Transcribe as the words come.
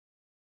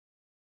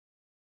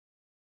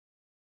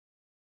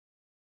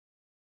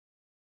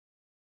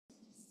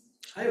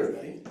Hi,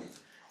 everybody.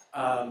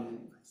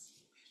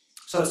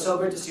 So it's so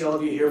great to see all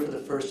of you here for the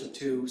first of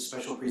two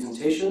special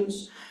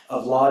presentations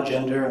of Law,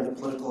 Gender, and the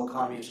Political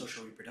Economy of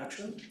Social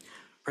Reproduction,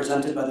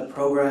 presented by the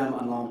Program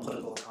on Law and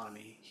Political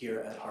Economy here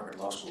at Harvard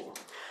Law School.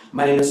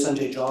 My name is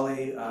Sanjay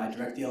Jolly. I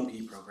direct the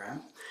LPE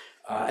program.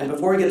 And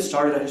before we get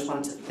started, I just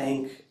wanted to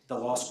thank the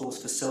law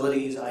school's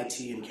facilities, IT,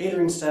 and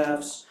catering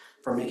staffs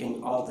for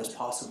making all of this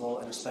possible,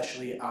 and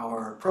especially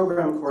our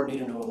program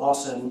coordinator, Noah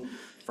Lawson,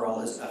 for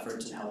all his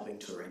efforts in helping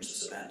to arrange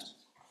this event.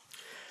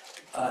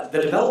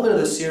 The development of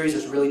this series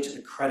is really to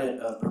the credit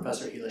of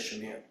Professor Hila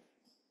Shamir,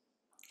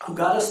 who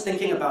got us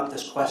thinking about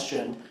this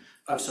question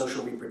of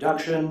social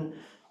reproduction,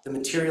 the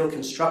material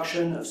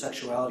construction of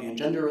sexuality and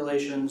gender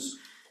relations,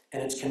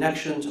 and its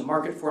connection to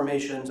market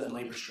formations and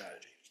labor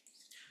strategy.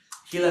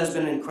 Hila has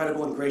been an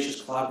incredible and gracious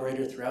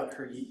collaborator throughout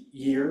her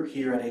year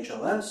here at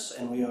HLS,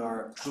 and we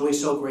are truly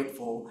so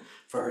grateful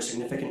for her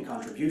significant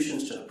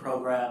contributions to the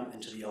program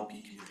and to the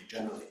LP community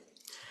generally.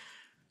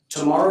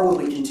 Tomorrow we'll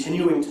be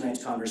continuing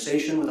tonight's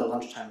conversation with a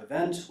lunchtime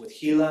event with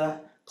Hila,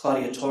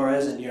 Claudia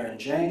Torres, and Yaren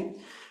Zhang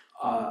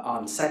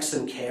on sex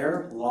and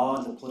care, law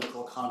and the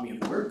political economy of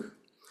work.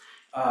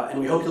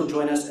 And we hope you'll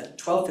join us at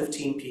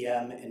 12:15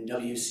 p.m. in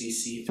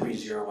WCC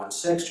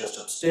 3016, just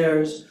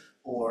upstairs,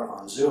 or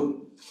on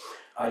Zoom.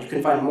 You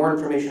can find more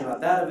information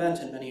about that event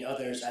and many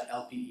others at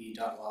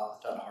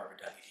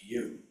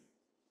lpe.law.harvard.edu.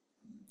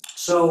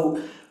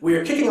 So we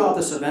are kicking off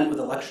this event with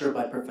a lecture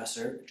by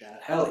Professor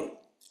Janet Halley,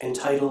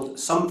 entitled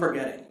Some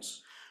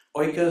Forgettings,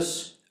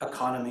 Oewekos,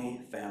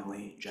 Economy,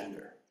 Family,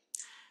 Gender.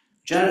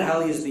 Janet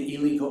Halley is the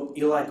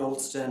Eli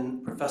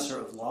Goldston Professor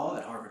of Law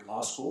at Harvard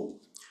Law School.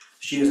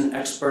 She is an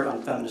expert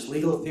on feminist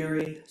legal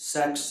theory,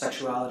 sex,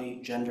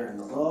 sexuality, gender and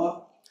the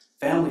law,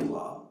 family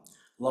law,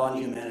 law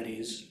and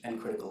humanities, and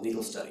critical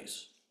legal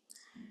studies.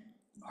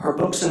 Her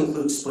books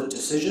include Split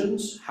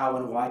Decisions, How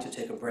and Why to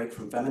Take a Break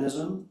from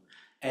Feminism,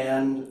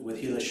 and with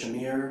Hila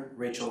Shamir,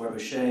 Rachel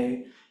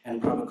Rebouchet, and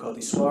Prabha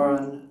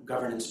Kotheswaran,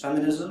 Governance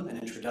Feminism, an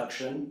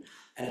Introduction,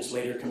 and its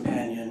later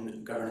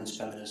companion, Governance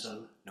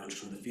Feminism, Notes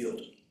from the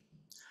Field.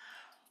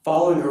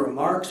 Following her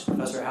remarks,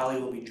 Professor Halley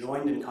will be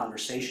joined in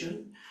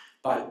conversation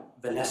by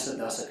Vanessa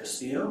Daza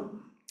Castillo.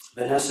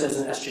 Vanessa is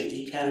an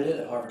SJD candidate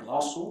at Harvard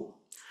Law School.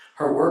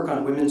 Her work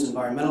on women's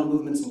environmental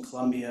movements in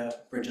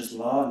Colombia bridges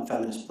law and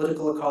feminist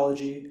political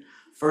ecology,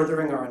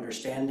 furthering our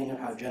understanding of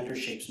how gender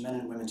shapes men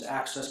and women's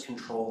access,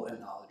 control,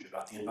 and knowledge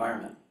about the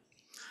environment.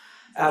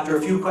 After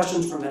a few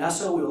questions from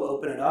Vanessa, we will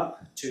open it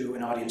up to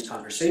an audience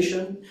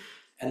conversation,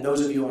 and those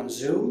of you on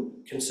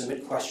Zoom can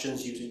submit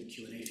questions using the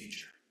Q&A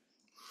feature.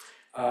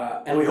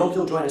 And we hope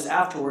you'll join us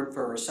afterward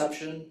for a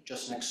reception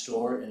just next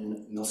door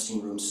in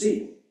Milstein Room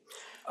C.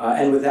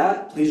 And with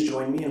that, please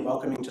join me in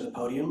welcoming to the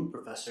podium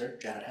Professor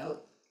Janet Halley.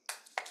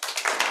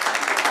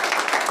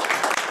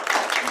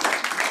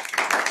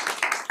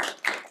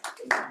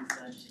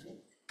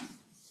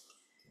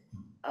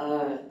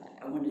 I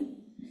want to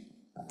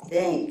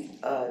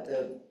thank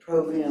the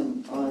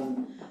program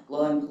on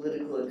law and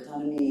political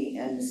economy,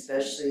 and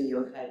especially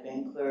Yochai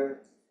Benkler,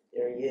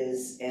 there he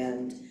is,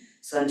 and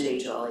Sanjay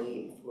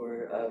Jolly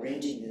for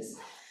arranging this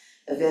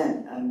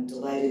event. I'm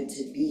delighted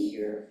to be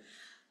here.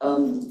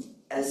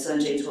 As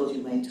Sanjay told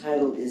you, my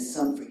title is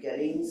Some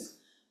Forgettings,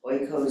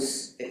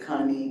 Oewekos,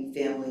 Economy,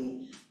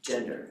 Family,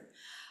 Gender.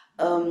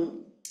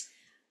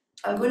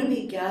 I'm going to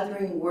be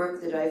gathering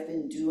work that I've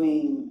been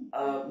doing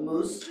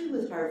mostly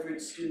with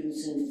Harvard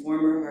students and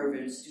former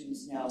Harvard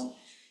students now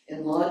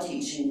in law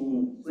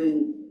teaching,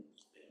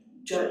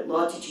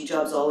 law teaching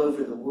jobs all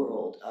over the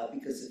world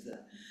because of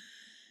the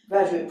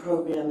graduate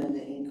program and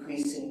the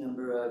increasing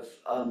number of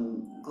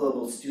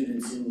global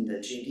students in the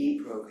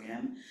JD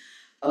program.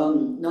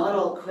 Not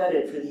all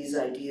credit for these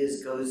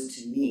ideas goes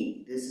to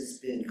me. This has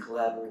been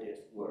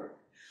collaborative work.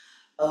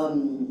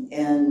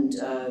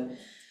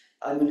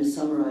 I'm going to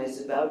summarize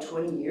about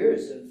 20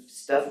 years of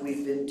stuff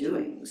we've been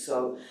doing.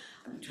 So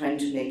I'm trying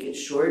to make it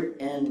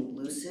short and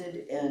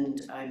lucid,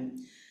 and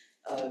I'm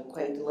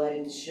quite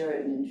delighted to share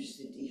it and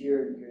interested to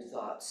hear your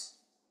thoughts.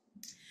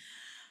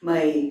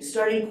 My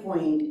starting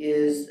point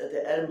is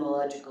the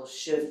etymological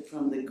shift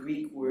from the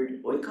Greek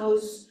word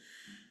oikos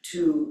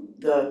to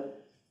the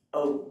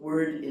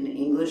word in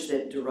English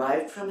that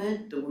derived from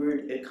it, the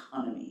word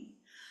economy.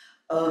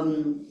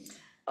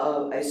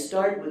 I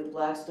start with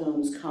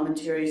Blackstone's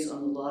Commentaries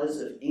on the Laws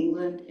of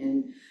England,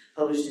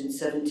 published in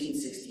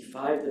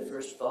 1765, the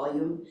first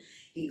volume.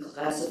 He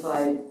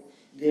classified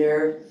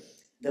there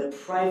the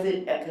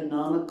private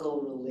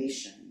economical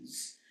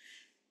relations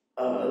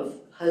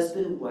of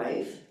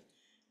husband-wife,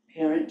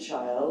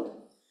 parent-child,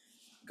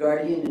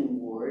 guardian and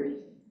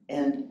ward,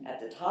 and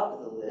at the top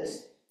of the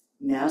list,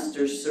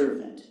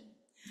 master-servant.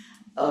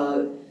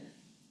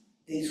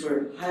 These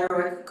were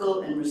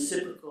hierarchical and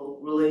reciprocal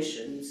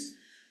relations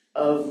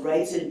of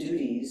rights and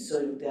duties,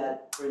 so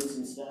that, for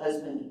instance, the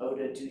husband owed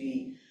a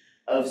duty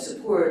of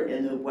support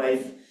and the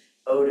wife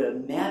owed a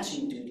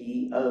matching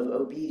duty of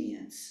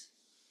obedience.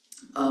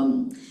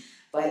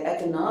 By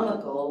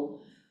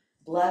economical,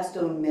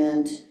 Blackstone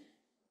meant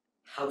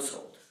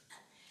household.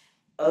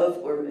 of,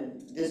 or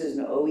this is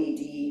an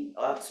OED,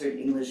 Oxford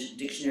English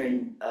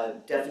Dictionary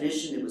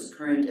definition, it was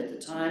current at the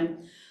time,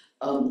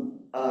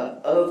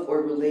 of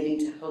or relating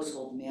to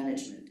household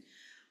management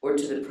or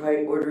to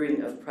the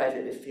ordering of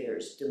private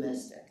affairs,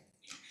 domestic.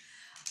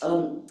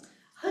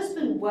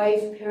 Husband,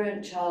 wife,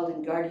 parent, child,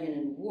 and guardian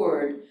and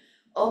ward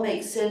all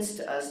make sense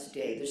to us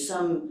today. There's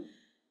some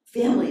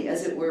family,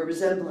 as it were,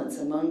 resemblance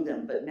among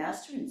them, but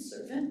master and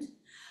servant?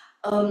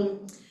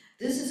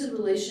 This is a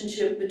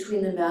relationship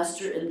between the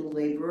master and the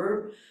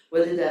laborer,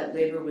 whether that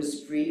labor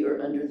was free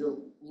or under the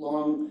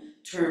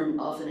long-term,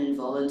 often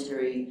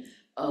involuntary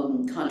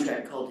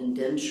contract called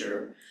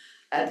indenture.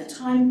 At the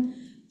time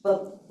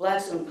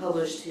Blackstone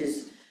published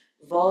this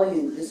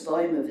volume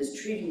of his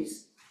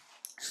treatise,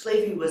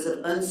 slavery was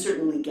of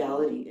uncertain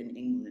legality in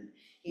England.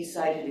 He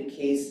cited a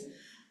case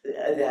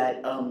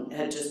that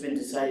had just been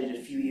decided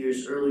a few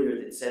years earlier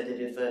that said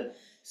that if a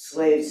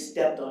slave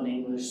stepped on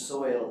English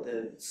soil,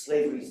 the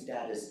slavery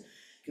status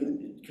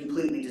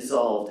completely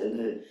dissolved,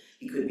 and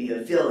he could be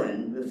a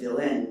villain, but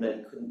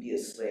he couldn't be a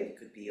slave. He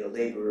could be a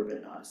laborer,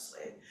 but not a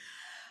slave.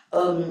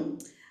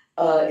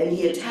 And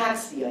he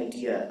attacks the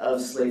idea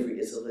of slavery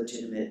as a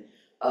legitimate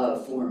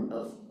form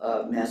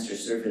of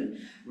master-servant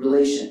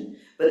relation.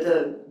 But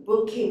the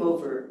book came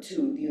over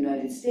to the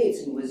United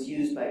States and was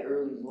used by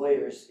early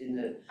lawyers in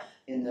the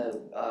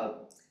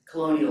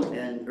colonial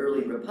and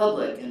early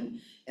republic,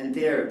 and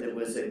there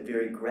was a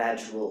very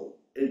gradual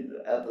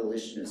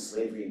abolition of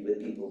slavery with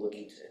people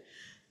looking to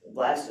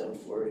Blackstone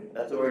for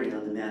authority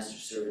on the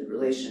master-servant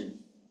relation.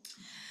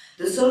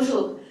 The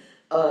social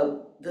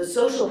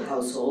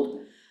household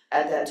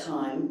at that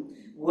time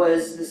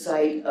was the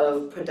site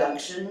of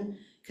production,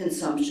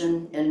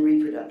 consumption, and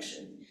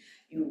reproduction.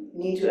 You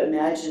need to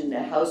imagine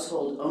a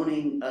household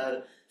owning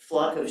a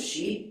flock of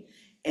sheep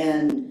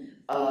and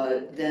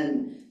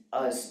then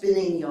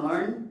spinning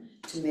yarn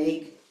to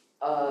make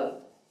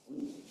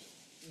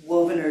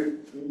woven or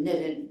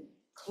knitted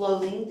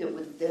clothing that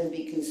would then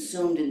be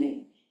consumed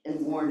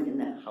and worn in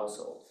that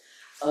household.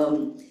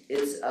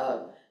 It's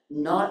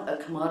not a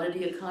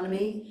commodity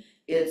economy,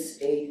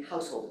 it's a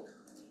household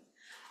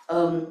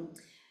economy.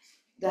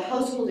 The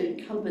household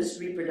encompassed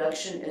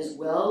reproduction as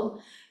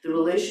well. The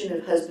relation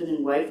of husband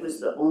and wife was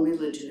the only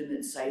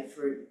legitimate site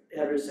for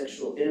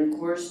heterosexual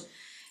intercourse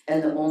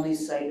and the only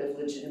site of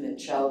legitimate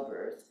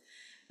childbirth.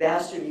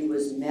 Bastardy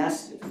was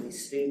massively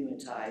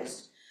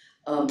stigmatized,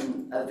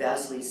 a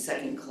vastly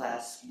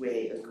second-class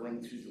way of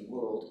going through the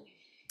world.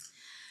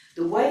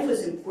 The wife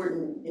was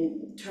important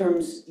in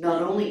terms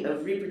not only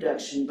of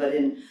reproduction, but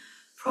in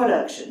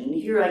production. And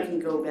here I can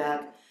go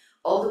back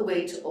all the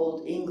way to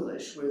Old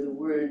English, where the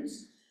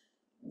words,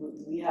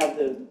 we have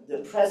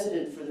the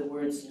precedent for the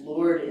words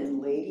lord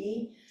and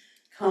lady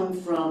come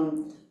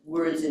from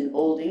words in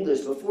Old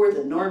English before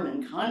the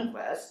Norman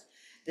conquest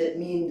that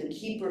mean the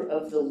keeper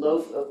of the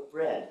loaf of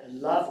bread. A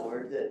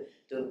lavor,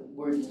 the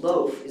word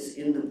loaf is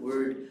in the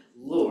word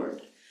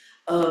lord,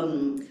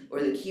 or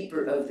the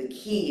keeper of the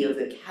key of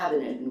the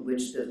cabinet in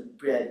which the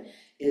bread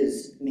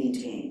is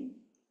maintained.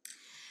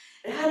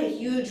 It had a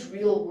huge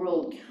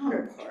real-world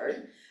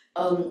counterpart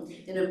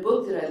in a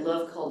book that I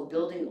love called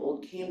Building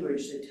Old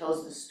Cambridge that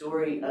tells the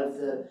story of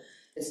the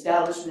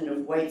establishment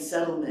of white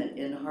settlement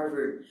in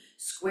Harvard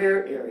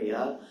Square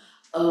area.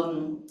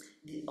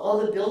 All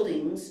the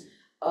buildings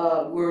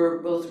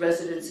were both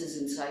residences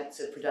and sites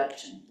of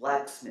production,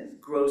 blacksmith,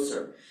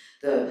 grocer.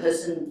 The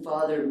husband,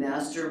 father,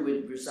 master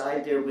would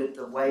reside there with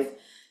the wife,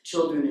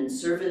 children, and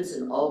servants,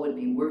 and all would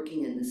be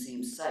working in the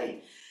same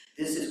site.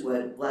 This is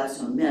what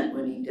Blackstone meant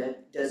when he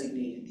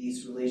designated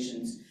these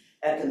relations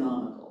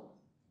economical.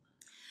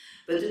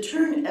 But the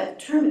term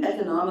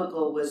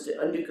economical was to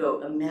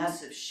undergo a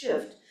massive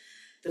shift,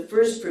 the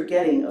first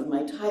forgetting of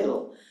my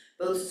title.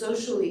 Both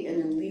socially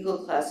and in legal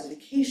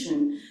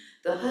classification,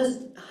 the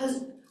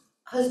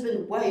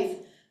husband-wife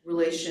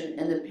relation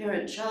and the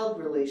parent-child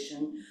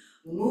relation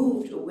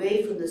moved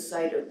away from the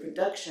site of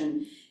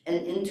production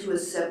and into a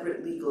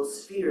separate legal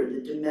sphere, the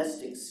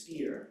domestic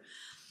sphere.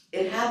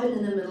 It happened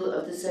in the middle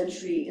of the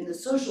century in the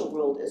social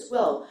world as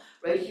well,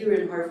 right here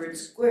in Harvard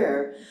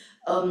Square,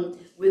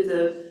 with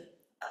the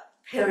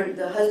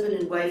husband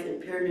and wife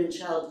and parent and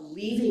child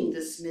leaving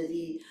the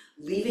smithy,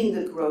 leaving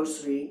the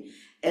grocery,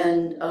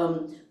 and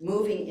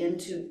moving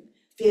into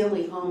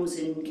family homes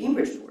in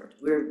Cambridgeport,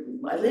 where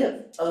I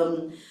live.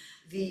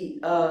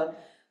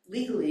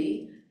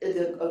 Legally,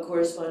 a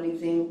corresponding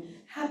thing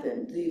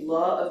happened. The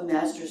law of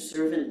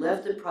master-servant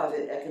left the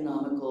private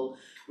economical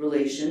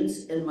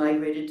relations and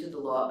migrated to the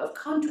law of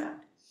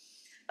contract,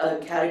 a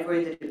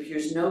category that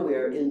appears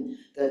nowhere in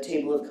the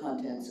table of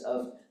contents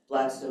of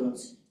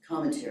Blackstone's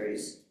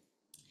commentaries.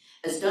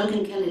 As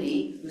Duncan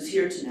Kennedy, who's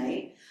here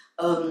tonight,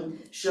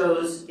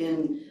 shows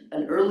in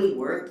an early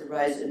work, The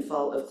Rise and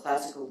Fall of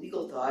Classical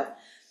Legal Thought,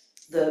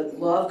 the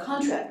law of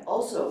contract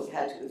also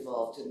had to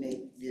evolve to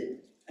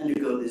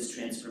undergo this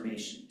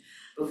transformation.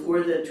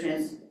 Before the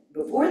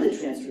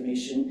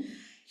transformation,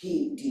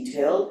 he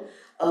detailed,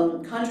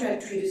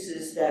 contract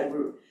treatises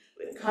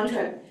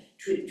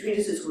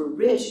were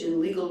rich in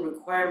legal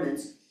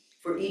requirements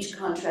for each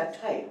contract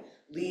type: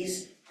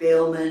 lease,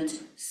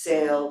 bailment,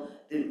 sale.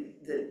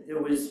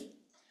 There was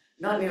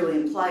not merely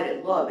implied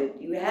at law,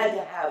 but you had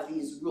to have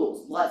these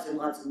rules, lots and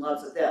lots and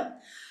lots of them.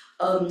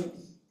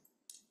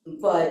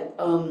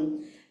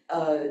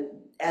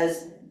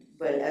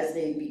 As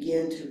they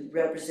began to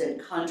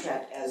represent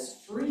contract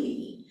as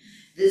free,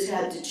 this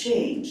had to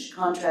change.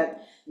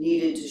 Contract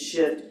needed to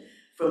shift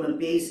from a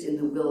base in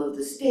the will of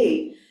the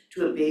state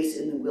to a base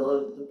in the will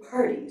of the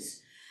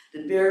parties.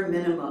 The bare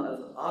minima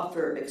of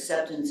offer,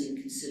 acceptance, and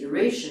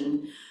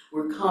consideration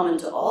were common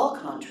to all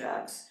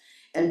contracts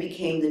and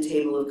became the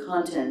table of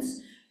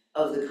contents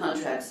of the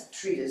contract's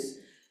treatise,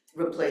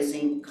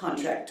 replacing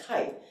contract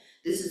type.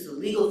 This is the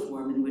legal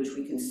form in which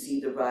we can see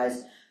the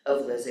rise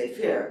of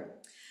laissez-faire.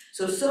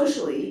 So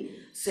socially,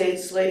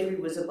 slavery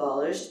was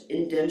abolished,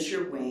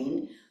 indenture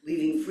waned,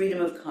 leaving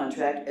freedom of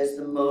contract as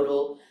the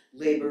modal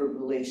labor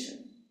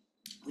relation.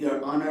 We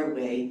are on our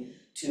way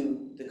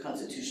to the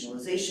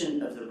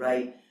constitutionalization of the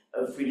right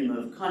of freedom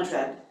of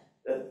contract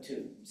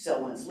to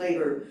sell one's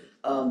labor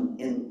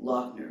in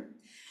Lochner.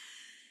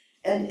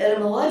 And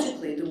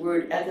etymologically, the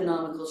word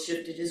economical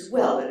shifted as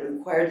well. It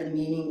required the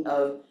meaning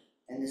of,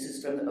 and this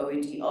is from the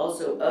OED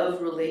also,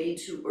 of relating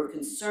to or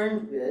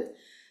concerned with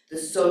the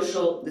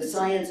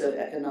science of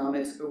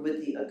economics, or with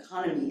the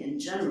economy in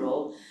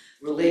general,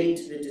 relating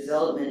to the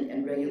development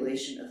and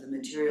regulation of the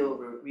material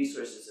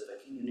resources of a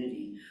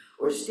community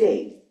or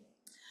state.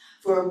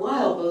 For a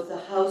while, both the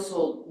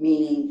household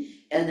meaning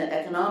and the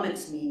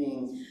economics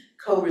meaning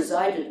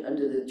co-resided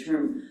under the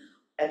term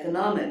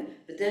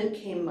economic, but then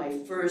came my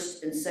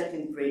first and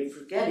second great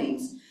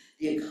forgettings.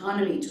 The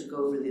economy took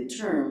over the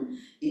term,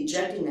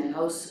 ejecting the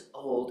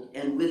household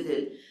and with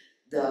it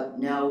the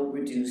now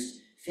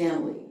reduced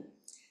family.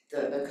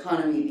 The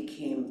economy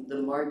became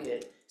the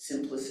market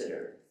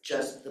simpliciter,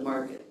 just the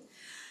market.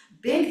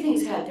 Big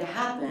things had to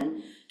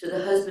happen to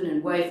the husband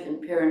and wife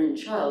and parent and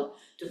child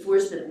to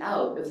force them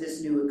out of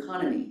this new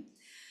economy.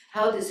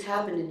 How this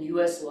happened in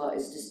US law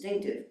is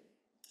distinctive.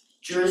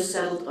 Jurists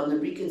settled on the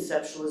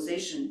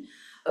reconceptualization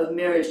of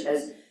marriage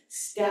as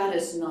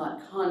status,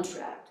 not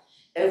contract.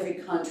 Every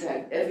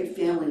contract, every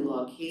family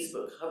law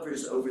casebook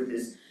hovers over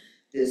this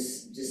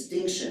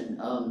distinction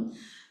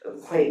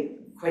quite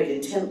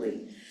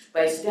intently.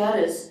 By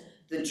status,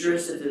 the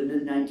jurists of the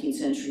mid-19th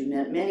century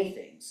meant many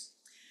things.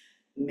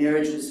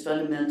 Marriage was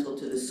fundamental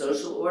to the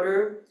social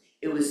order.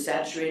 It was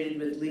saturated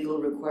with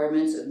legal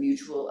requirements of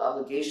mutual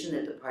obligation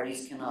that the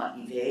parties cannot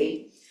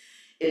evade.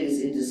 It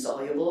is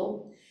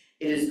indissoluble.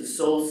 It is the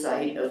sole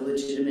site of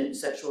legitimate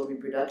sexual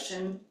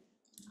reproduction,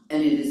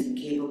 and it is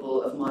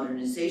incapable of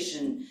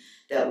modernization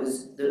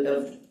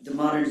the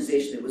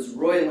modernization that was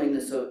roiling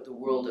the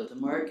world of the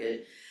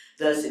market.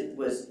 Thus, it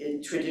was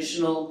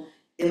traditional,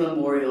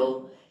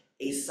 immemorial,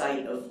 a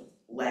site of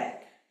lag.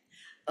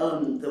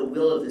 The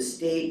will of the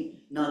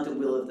state, not the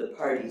will of the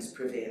parties,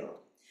 prevailed.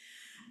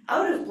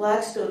 Out of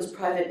Blackstone's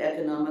private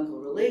economical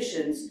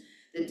relations,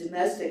 the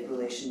domestic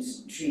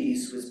relations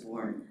treatise was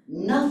born.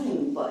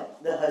 Nothing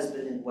but the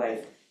husband and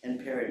wife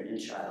and parent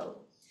and child.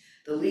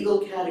 The legal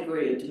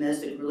category of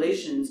domestic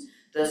relations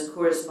thus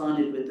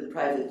corresponded with the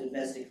private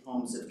domestic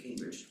homes of King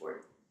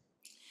Bridgeport.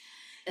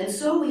 And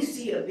so we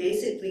see a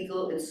basic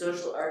legal and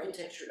social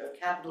architecture of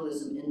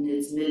capitalism in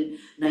its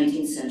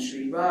mid-19th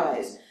century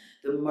rise,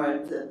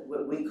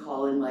 what we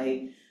call in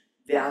my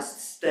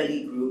vast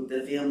study group,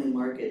 the family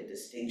market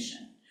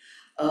distinction.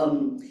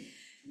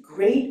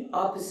 Great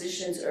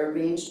oppositions are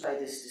arranged by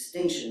this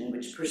distinction, and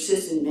which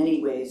persists in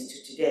many ways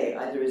to today,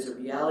 either as a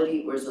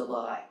reality or as a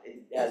lie.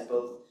 It has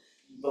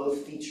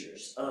both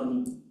features.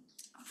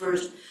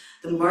 First,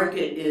 the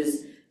market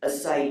is a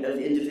site of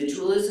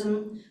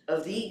individualism,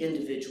 of the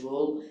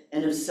individual,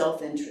 and of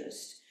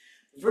self-interest,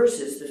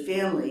 versus the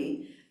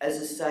family as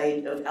a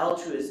site of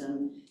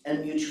altruism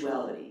and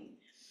mutuality.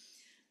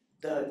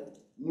 The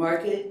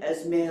market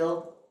as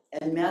male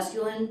and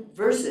masculine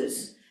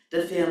versus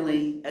the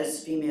family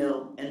as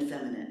female and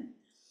feminine.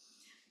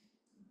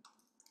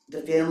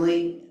 The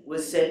family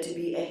was said to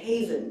be a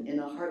haven in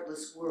a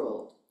heartless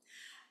world.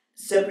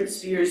 Separate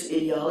spheres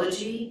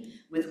ideology,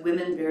 with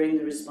women bearing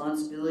the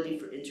responsibility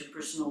for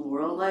interpersonal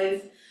moral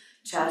life,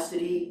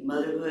 chastity,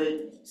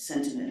 motherhood,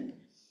 sentiment.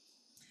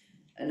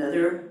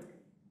 Another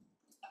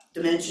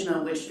dimension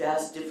on which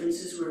vast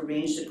differences were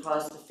arranged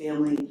across the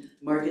family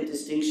market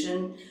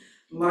distinction.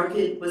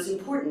 Market was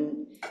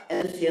important,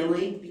 and the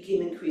family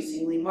became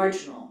increasingly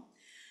marginal.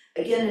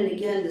 Again and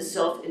again, the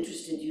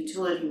self-interested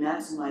utility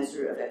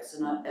maximizer of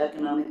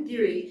economic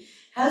theory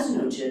has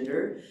no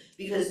gender,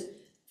 because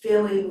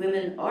family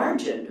women are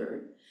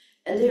gender,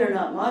 and they are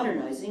not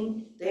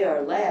modernizing, they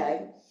are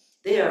lag,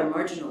 they are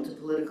marginal to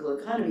political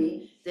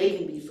economy, they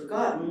can be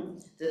forgotten,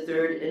 the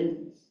third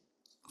and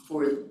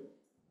fourth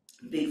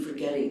big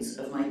forgettings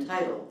of my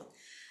title.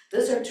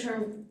 Thus our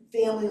term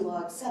family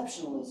law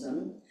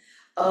exceptionalism,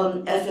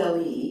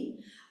 FLE,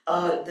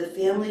 the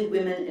family,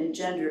 women, and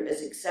gender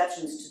as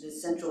exceptions to the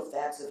central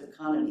facts of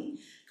economy,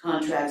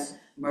 contracts,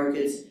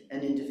 markets,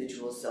 and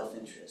individual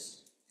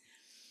self-interest.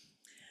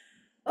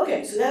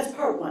 Okay, so that's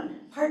part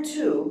one. Part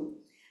two,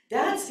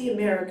 that's the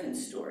American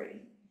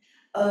story.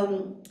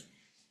 But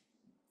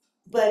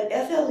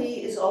FLE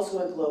is also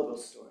a global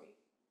story.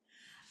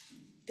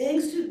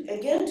 Thanks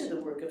again to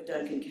the work of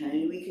Duncan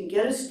Kennedy, we can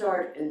get a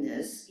start in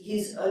this.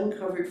 He's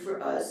uncovered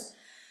for us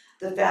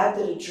the fact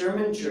that a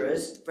German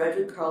jurist,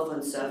 Frederick Karl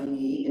von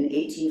Savigny, in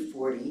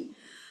 1840,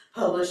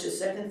 published a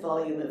second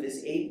volume of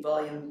his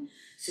 8-volume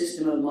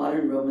System of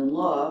Modern Roman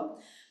Law,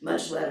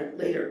 much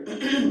later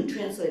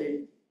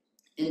translated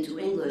into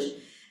English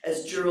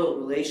as Jural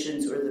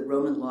Relations, or the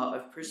Roman Law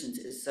of Persons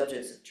as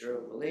Subjects of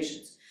Jural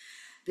Relations.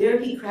 There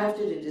he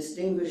crafted a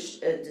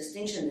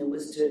distinction that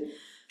was to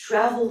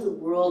travel the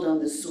world on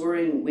the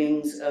soaring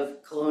wings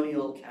of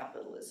colonial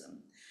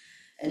capitalism.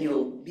 And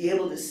you'll be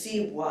able to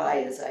see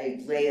why as I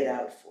lay it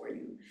out for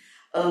you.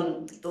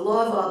 The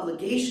law of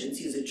obligations,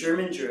 he's a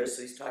German jurist,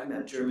 so he's talking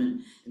about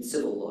German and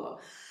civil law.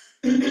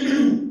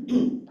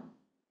 The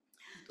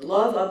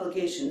law of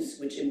obligations,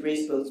 which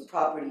embraced both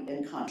property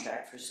and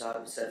contract for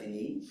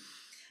Savigny,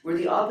 were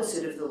the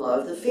opposite of the law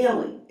of the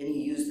family, and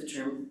he used the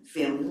term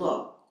family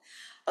law.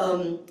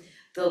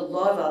 The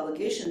law of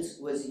obligations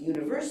was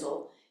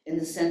universal in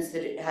the sense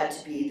that it had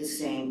to be the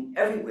same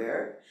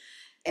everywhere,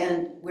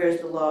 and whereas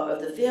the law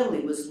of the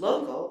family was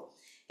local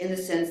in the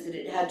sense that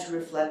it had to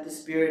reflect the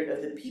spirit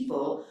of the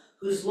people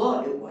whose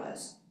law it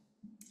was.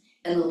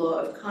 And the law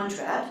of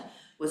contract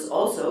was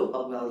also,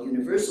 while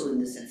universal in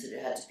the sense that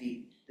it had to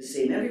be the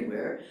same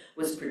everywhere,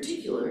 was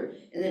particular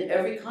in that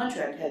every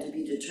contract had to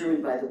be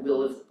determined by the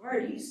will of the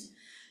parties.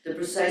 The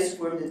precise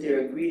form that their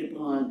agreed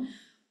upon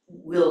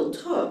will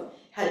took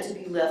had to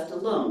be left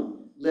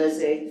alone,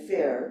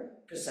 laissez-faire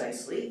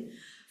precisely,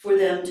 for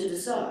them to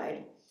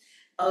decide.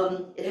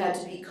 It had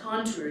to be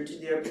contoured to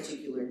their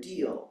particular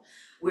deal,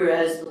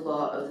 whereas the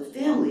law of the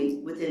family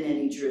within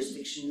any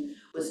jurisdiction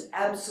was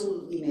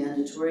absolutely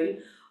mandatory.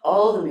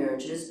 All the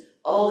marriages,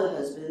 all the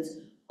husbands,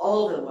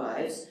 all the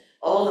wives,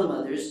 all the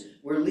mothers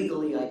were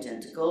legally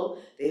identical.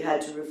 They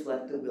had to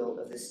reflect the will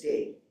of the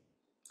state.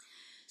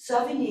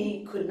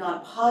 Savigny could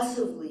not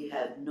possibly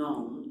have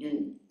known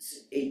in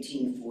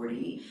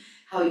 1840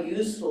 how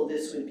useful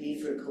this would be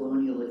for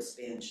colonial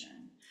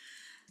expansion.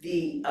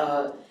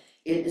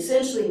 It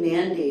essentially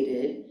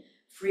mandated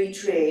free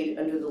trade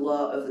under the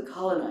law of the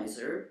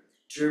colonizer,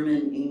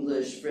 German,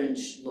 English,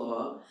 French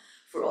law,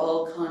 for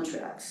all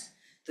contracts.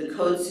 The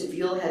Code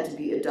Civil had to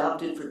be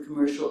adopted for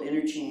commercial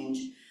interchange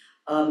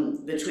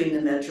between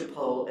the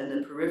metropole and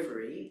the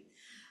periphery.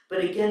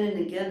 But again and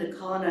again, the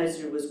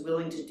colonizer was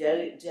willing to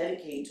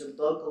dedicate to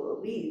local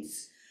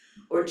elites,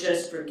 or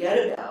just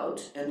forget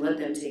about and let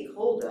them take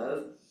hold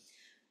of,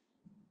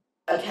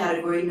 a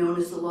category known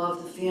as the law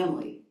of the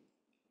family.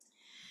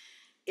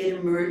 It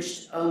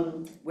emerged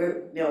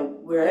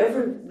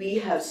wherever we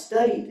have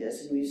studied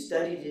this, and we've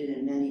studied it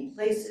in many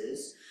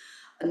places,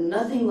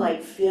 nothing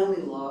like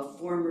family law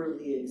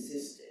formerly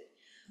existed.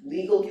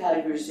 Legal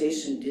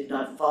categorization did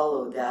not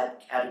follow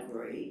that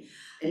category.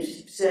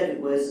 Instead, it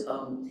was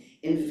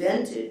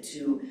invented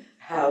to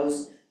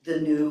house the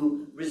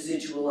new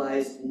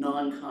residualized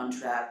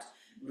non-contract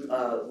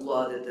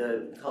law that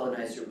the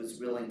colonizer was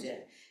willing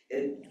to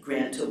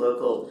grant to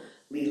local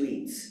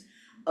elites.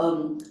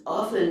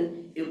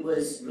 Often it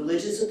was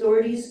religious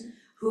authorities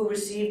who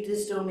received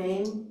this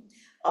domain.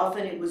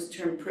 Often it was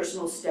termed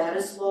personal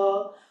status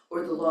law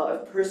or the law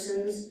of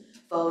persons,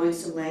 following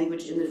some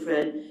language in the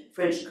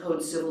French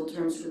Code Civil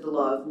terms for the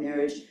law of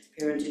marriage,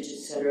 parentage,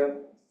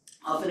 etc.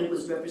 Often it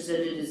was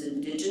represented as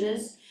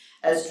indigenous,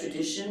 as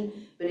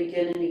tradition, but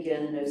again and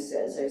again, and as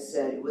I've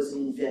said, it was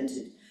an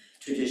invented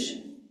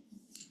tradition.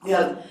 We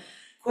have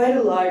quite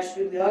a large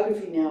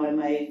bibliography now in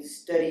my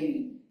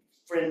study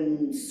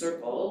friend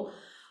circle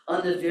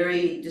on the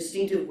very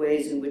distinctive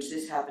ways in which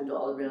this happened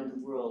all around the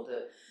world.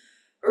 The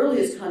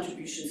earliest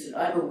contributions that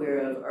I'm aware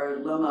of are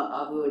Loma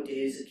Abu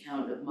Aday's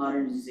account of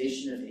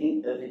modernization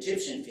of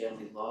Egyptian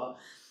family law.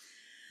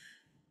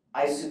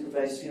 I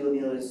supervised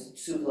Philomena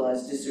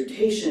Soukla's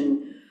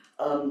dissertation,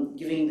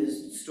 giving the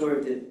story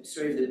of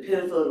the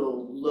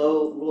pivotal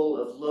role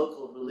of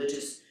local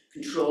religious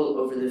control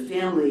over the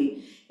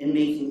family in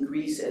making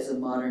Greece as a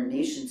modern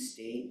nation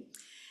state.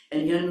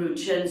 And Yunru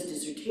Chen's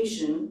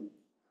dissertation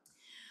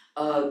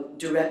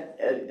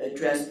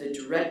addressed the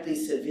directly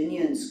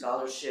Savignian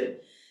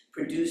scholarship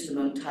produced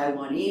among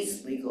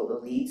Taiwanese legal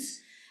elites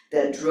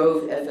that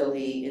drove FLE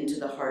into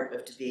the heart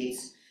of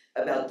debates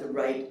about the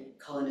right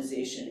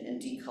colonization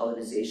and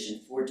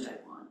decolonization for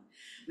Taiwan.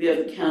 We have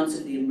accounts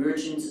of the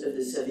emergence of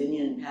the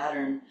Savignian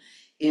pattern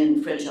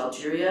in French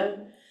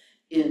Algeria,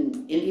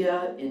 in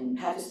India, in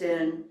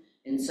Pakistan,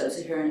 in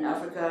sub-Saharan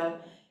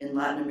Africa, in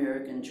Latin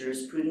American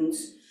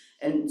jurisprudence.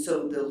 And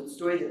so the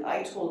story that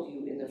I told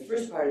you in the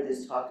first part of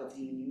this talk of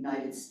the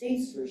United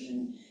States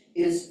version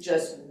is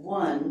just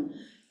one,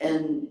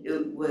 and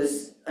it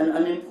was an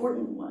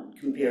unimportant one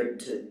compared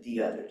to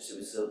the others. It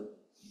was a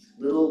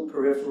little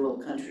peripheral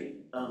country.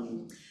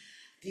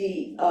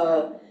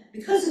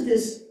 Because of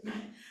this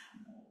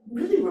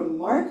really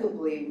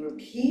remarkably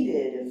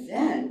repeated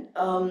event,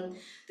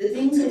 the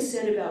things I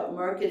said about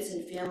markets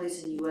and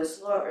families in US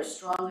law are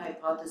strong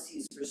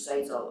hypotheses for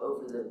sites all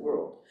over the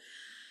world.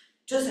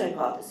 just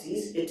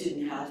hypotheses. It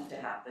didn't have to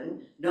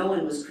happen. No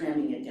one was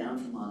cramming it down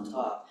from on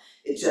top.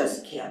 It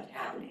just kept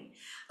happening.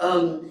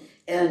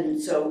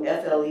 And so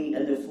FLE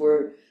and the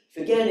four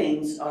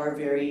forgettings are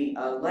very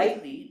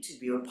likely to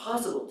be, or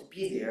possible to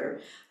be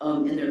there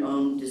in their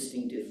own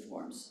distinctive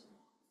forms.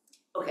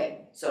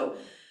 Okay, so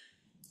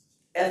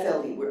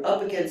FLE, we're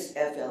up against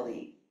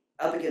FLE,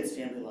 up against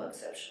family law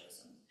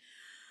exceptionalism.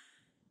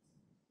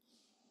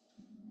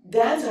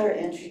 That's our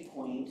entry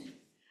point.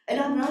 And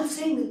I'm not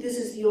saying that this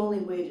is the only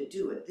way to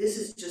do it. This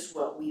is just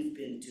what we've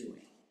been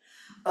doing.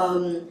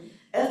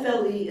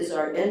 FLE is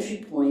our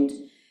entry point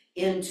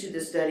into the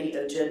study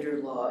of gender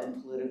law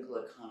and political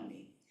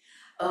economy.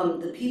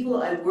 The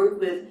people I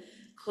work with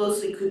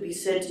closely could be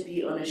said to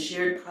be on a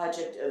shared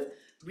project of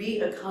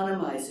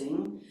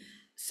re-economizing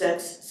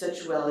sex,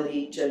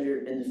 sexuality,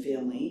 gender, and the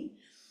family.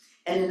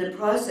 And in the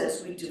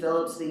process, we've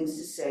developed things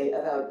to say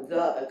about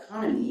the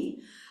economy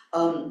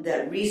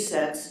that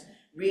re-sex,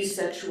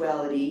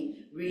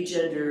 re-sexuality,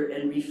 re-gender,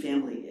 and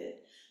re-family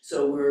it.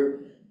 So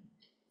we're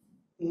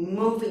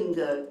moving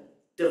the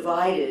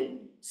divided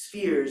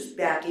spheres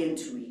back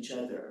into each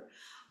other.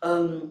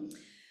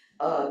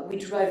 We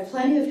derive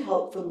plenty of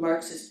help from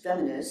Marxist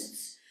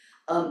feminists.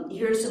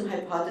 Here are some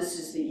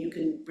hypotheses that you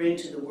can bring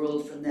to the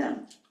world from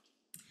them.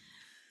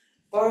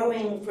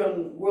 Borrowing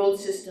from world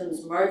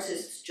systems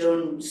Marxists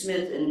Joan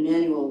Smith and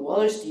Emanuel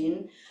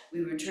Wallerstein,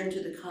 we return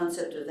to the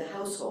concept of the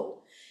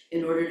household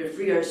in order to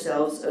free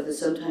ourselves of the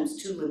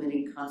sometimes too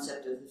limiting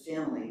concept of the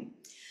family.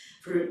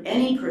 For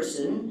any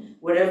person,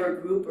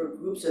 whatever group or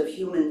groups of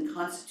human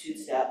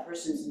constitutes that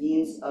person's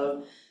means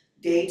of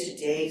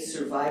day-to-day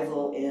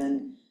survival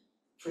and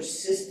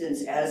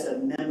persistence as a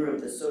member of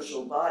the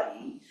social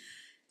body,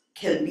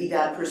 can be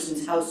that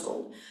person's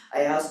household.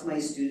 I ask my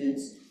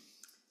students,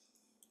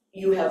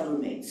 you have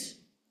roommates.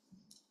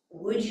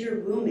 Would your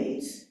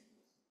roommates,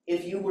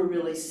 if you were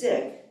really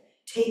sick,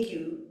 take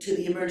you to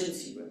the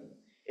emergency room?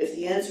 If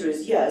the answer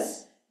is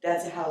yes,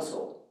 that's a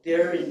household.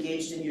 They're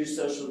engaged in your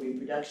social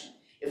reproduction.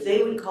 If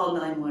they would call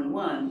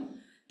 911,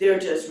 they're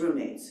just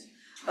roommates.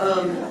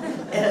 And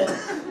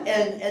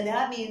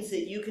that means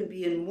that you can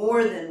be in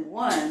more than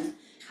one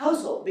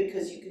household,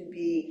 because you can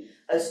be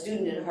a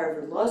student at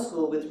Harvard Law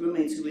School with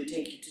roommates who would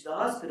take you to the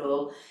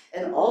hospital,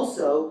 and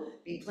also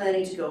be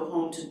planning to go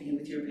home to be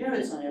with your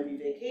parents on every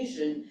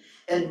vacation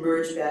and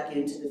merge back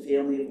into the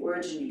family of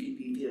origin. You can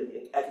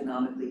be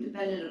economically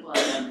dependent upon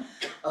them.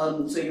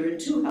 So you're in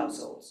two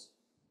households.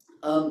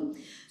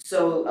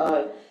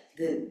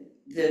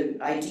 The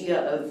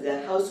idea of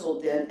the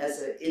household then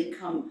as an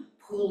income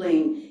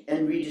pooling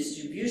and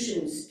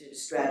redistribution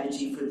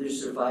strategy for their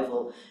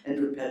survival and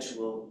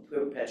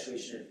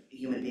perpetuation of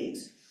human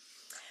beings.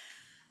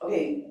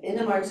 Okay, in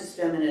the Marxist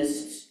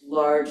feminist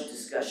large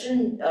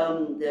discussion,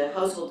 the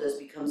household thus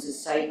becomes a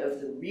site of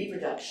the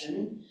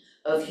reproduction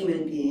of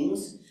human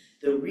beings,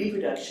 the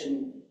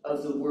reproduction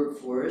of the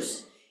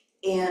workforce,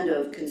 and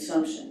of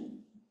consumption.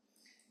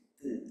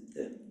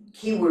 The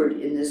key word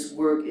in this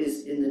work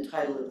is in the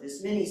title of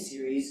this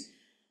mini-series,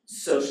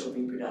 social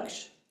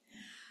reproduction.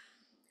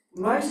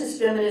 Marxist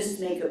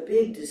feminists make a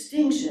big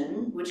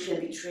distinction, which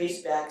can be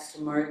traced back to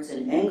Marx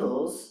and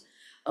Engels,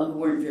 who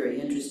weren't very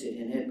interested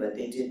in it, but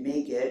they did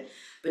make it,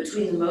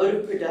 between the mode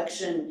of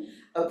production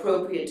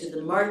appropriate to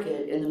the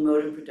market and the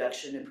mode of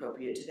production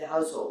appropriate to the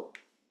household.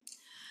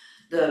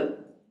 The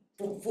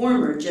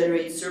former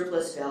generates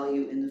surplus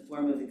value in the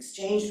form of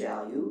exchange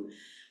value,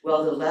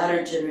 while the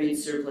latter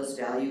generates surplus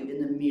value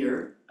in the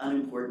mere,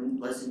 unimportant,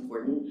 less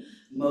important,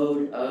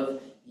 mode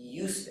of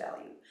use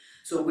value.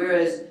 So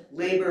whereas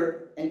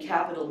labor and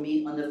capital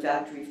meet on the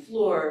factory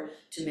floor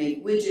to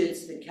make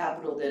widgets that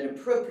capital then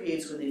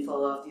appropriates when they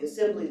fall off the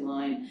assembly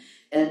line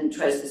and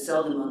tries to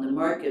sell them on the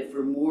market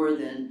for more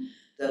than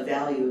the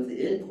value of the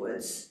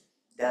inputs,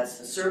 that's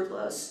the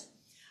surplus.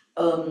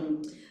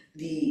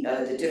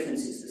 The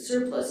difference is the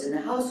surplus. In the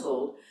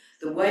household,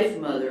 the wife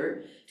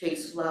mother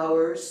takes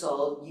flour,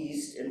 salt,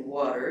 yeast, and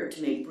water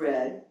to make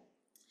bread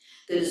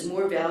that is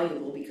more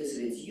valuable because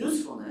of its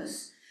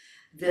usefulness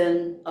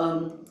than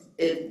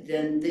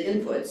the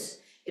inputs.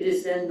 It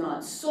is then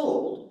not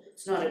sold,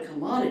 it's not a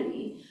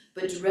commodity,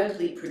 but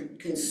directly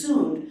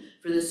consumed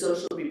for the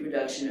social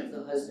reproduction of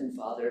the husband,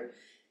 father,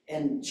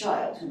 and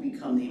child, who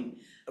become the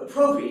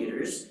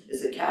appropriators,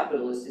 as the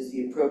capitalist is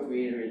the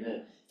appropriator in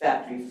the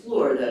factory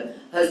floor. The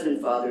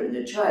husband, father, and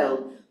the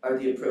child are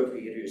the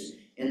appropriators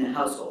in the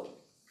household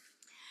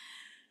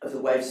of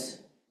the wife's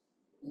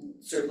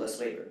surplus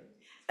labor.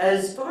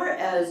 As far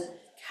as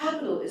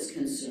capital is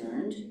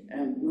concerned,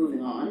 and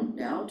moving on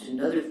now to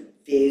another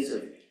phase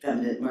of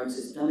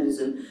Marxist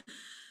feminism,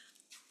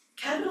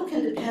 capital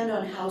can depend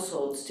on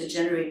households to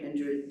generate and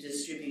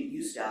distribute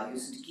use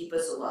values and to keep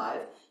us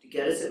alive, to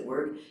get us at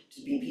work,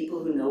 to be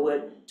people who know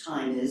what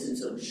time is and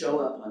so show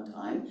up on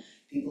time,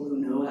 people who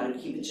know how to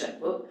keep a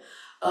checkbook.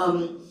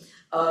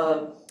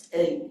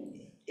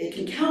 It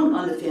can count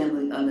on the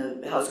family,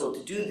 on the household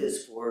to do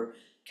this for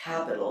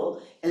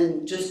capital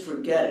and just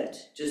forget it,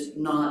 just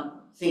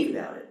not think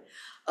about it.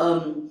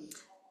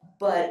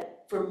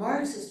 But for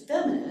Marxist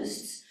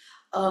feminists,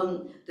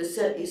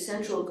 The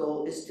essential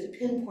goal is to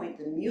pinpoint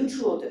the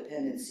mutual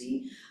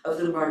dependency of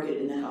the market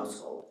in the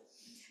household.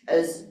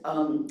 As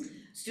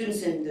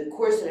students in the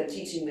course that I'm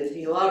teaching with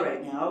VLA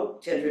right now,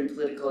 Gender and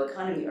Political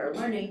Economy, are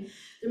learning,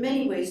 there are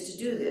many ways to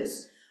do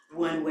this.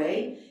 One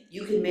way,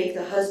 you can make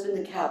the husband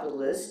the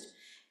capitalist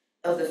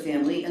of the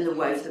family and the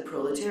wife the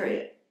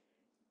proletariat.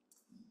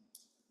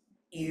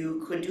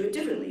 You could do it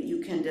differently.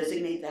 You can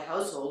designate the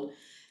household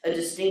a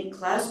distinct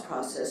class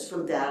process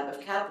from that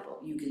of capital.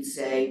 You can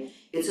say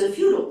it's a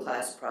feudal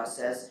class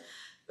process,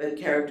 but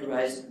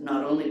characterized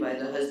not only by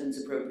the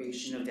husband's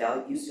appropriation of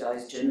values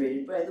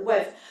generated by the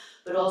wife,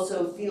 but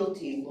also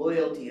fealty,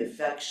 loyalty,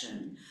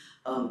 affection,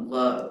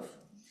 love.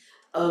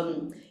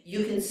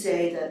 You can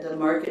say that the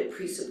market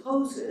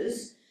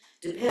presupposes,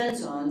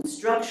 depends on,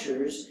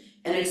 structures,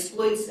 and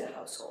exploits the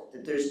household,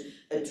 that there's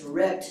a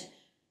direct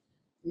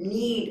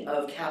need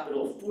of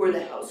capital for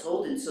the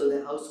household, and so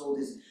the household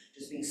is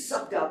just being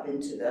sucked up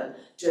into the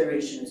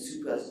generation of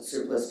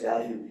surplus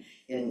value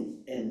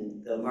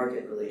in the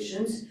market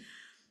relations.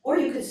 Or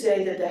you could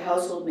say that the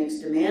household makes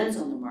demands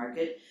on the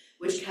market,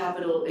 which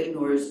capital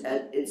ignores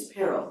at its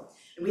peril.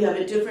 And we have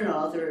a different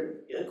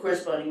author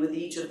corresponding with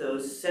each of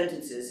those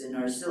sentences in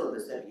our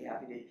syllabus. I'd be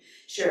happy to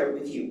share it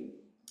with you.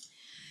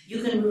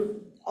 You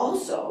can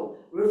also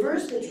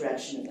reverse the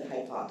direction of the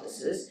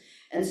hypothesis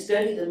and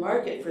study the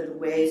market for the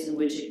ways in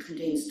which it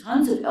contains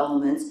tons of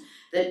elements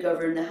that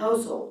govern the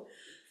household,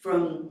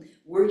 from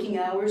working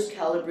hours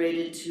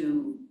calibrated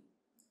to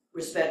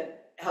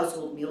respect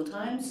household meal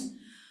times,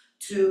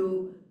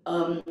 to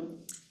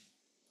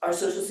our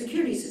social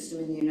security system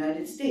in the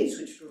United States,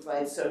 which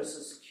provides social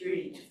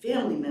security to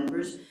family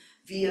members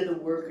via the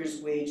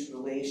workers' wage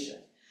relation.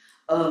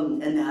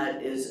 And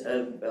that is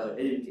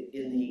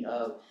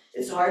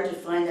it's hard to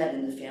find that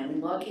in the family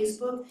law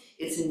casebook.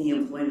 It's in the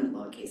employment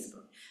law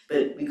casebook,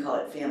 but we call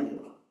it family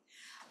law.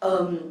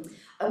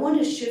 I want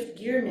to shift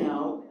gear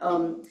now.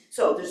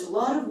 So there's a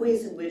lot of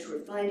ways in which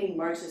we're finding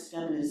Marxist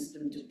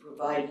feminism to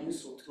provide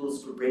useful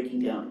tools for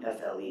breaking down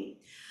FLE.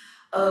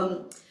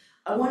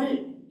 I want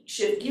to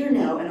shift gear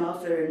now and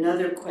offer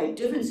another quite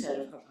different set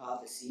of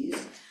hypotheses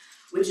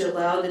which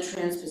allow the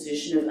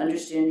transposition of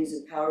understandings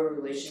of power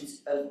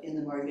relations in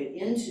the market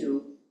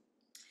into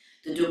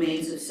the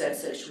domains of sex,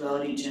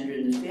 sexuality, gender,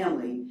 and the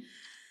family.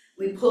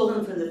 We pull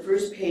them from the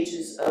first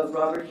pages of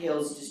Robert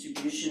Hale's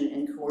Distribution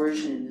and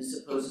Coercion in the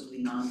Supposedly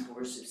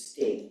Non-Coercive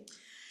State.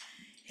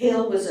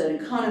 Hale was an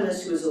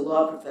economist who was a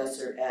law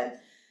professor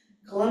at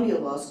Columbia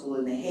Law School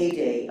in the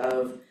heyday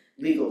of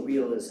legal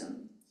realism.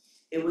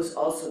 It was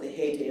also the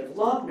heyday of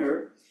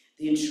Lochner,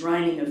 the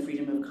enshrining of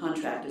freedom of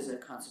contract as a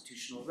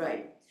constitutional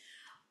right.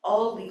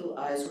 All legal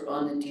eyes were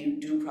on the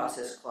due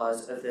process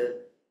clause of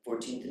the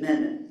 14th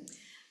Amendment.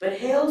 But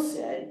Hale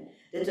said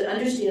that to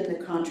understand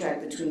the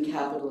contract between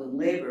capital and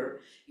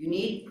labor, you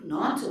need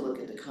not to look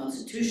at the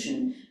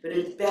Constitution, but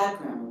at the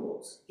background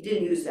rules. He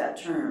didn't use that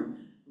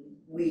term.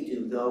 We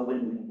do, though,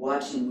 when we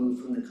watch him move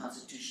from the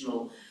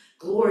constitutional,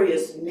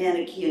 glorious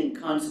Manichaean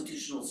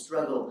constitutional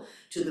struggle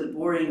to the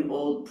boring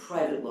old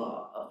private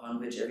law upon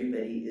which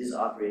everybody is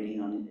operating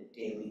on a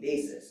daily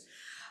basis.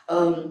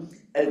 And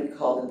we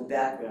call them the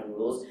background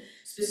rules,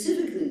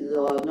 specifically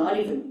the law not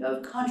even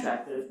of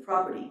contract, but of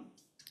property.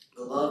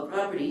 The law of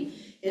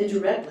property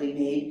indirectly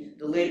made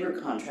the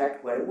labor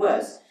contract what it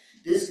was.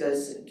 This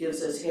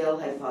gives us Hale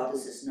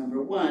hypothesis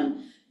number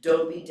one: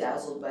 don't be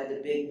dazzled by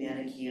the big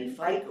Manichaean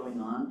fight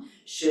going on,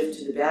 shift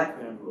to the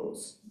background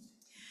rules.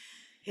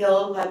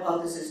 Hale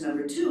hypothesis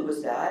number two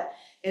was that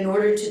in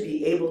order to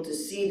be able to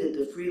see that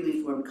the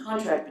freely formed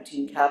contract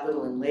between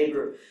capital and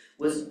labor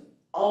was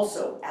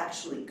also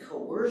actually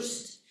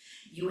coerced,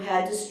 you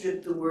had to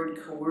strip the word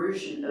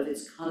coercion of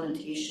its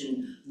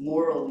connotation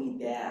morally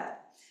bad.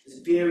 It's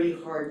very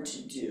hard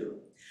to do.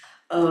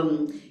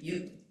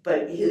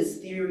 But his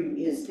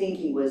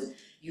thinking was,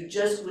 you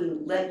just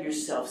wouldn't let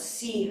yourself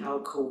see how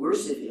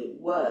coercive it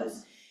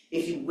was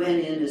if you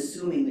went in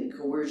assuming that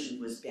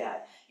coercion was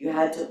bad. You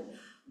had to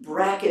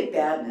bracket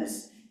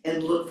badness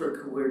and look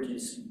for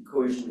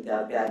coercion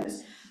without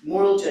badness.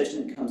 Moral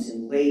judgment comes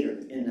in later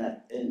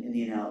in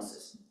the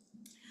analysis.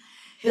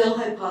 Hale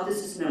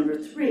hypothesis number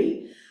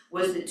three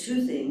was that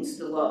two things,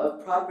 the law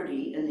of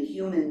property and the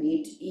human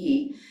need to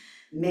eat,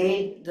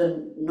 made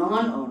the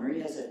non-owner,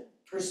 he has a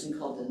person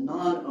called the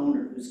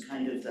non-owner who's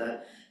kind of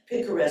the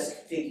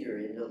picaresque figure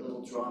in the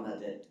little drama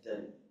that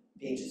the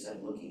pages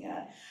I'm looking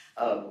at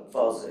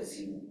follows as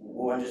he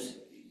wanders,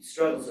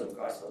 struggles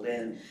across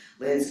the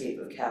landscape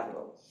of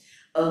capital.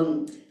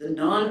 The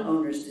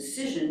non-owner's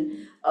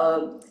decision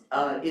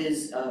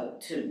is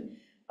to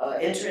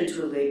enter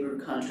into a labor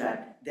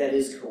contract that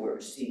is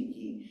coerced.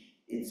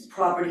 It's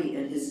property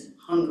and his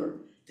hunger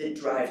that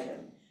drive him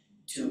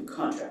to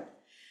contract.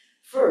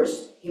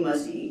 First, he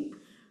must eat,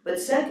 but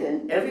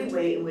second, every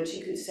way in which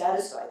he could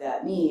satisfy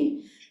that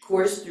need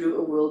coursed through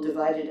a world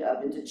divided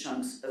up into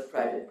chunks of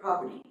private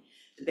property.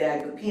 The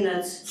bag of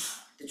peanuts,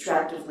 the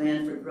tract of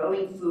land for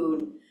growing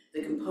food,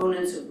 the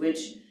components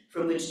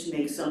from which to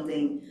make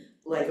something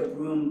like a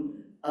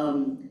broom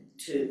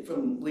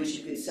from which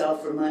you could sell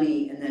for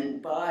money and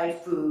then buy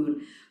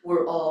food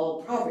were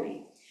all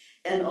property.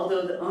 And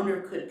although the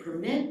owner could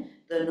permit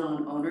the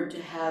non-owner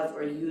to have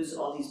or use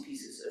all these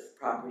pieces of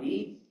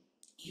property,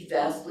 he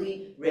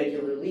vastly,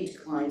 regularly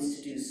declines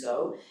to do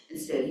so.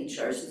 Instead, he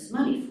charges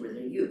money for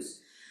their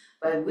use,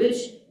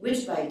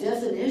 which by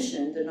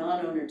definition the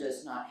non-owner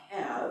does not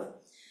have,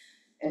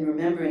 and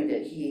remembering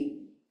that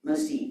he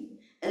must eat.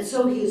 And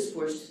so he is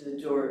forced to the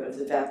door of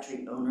the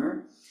factory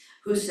owner,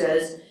 who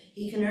says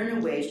he can earn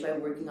a wage by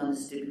working on the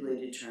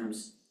stipulated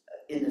terms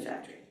in the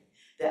factory.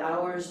 The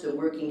hours, the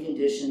working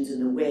conditions,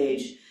 and the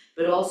wage,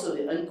 but also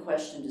the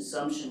unquestioned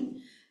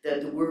assumption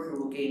that the worker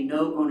will gain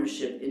no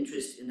ownership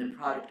interest in the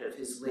product of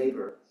his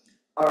labor,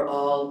 are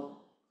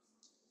all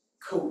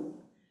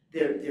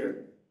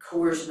they're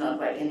coerced not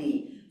by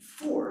any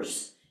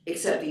force,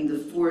 excepting the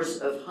force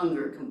of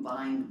hunger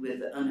combined with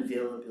the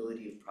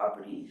unavailability of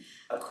property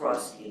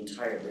across the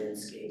entire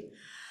landscape.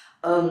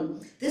 None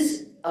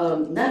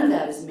of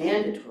that is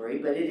mandatory,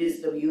 but it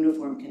is the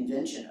uniform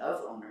convention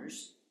of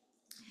owners.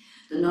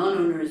 The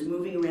non-owner is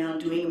moving around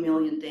doing a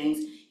million things.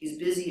 He's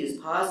busy as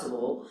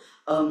possible,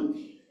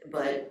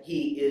 but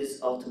he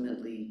is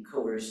ultimately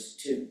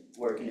coerced to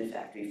work in a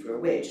factory for a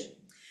wage.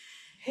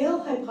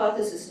 Hale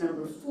hypothesis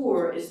number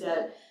 4 is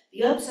that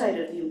the upside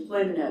of the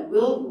employment at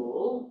will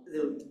rule,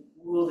 the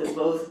rule that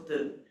both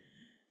the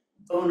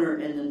owner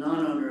and the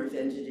non-owner have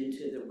entered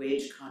into the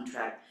wage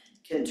contract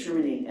can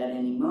terminate at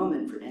any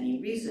moment for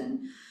any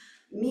reason,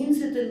 means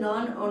that the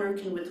non-owner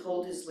can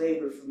withhold his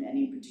labor from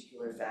any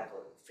particular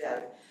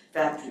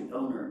factory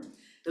owner.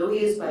 Though he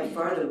is by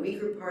far the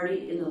weaker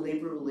party in the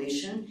labor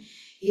relation,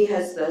 he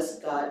has thus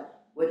got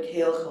what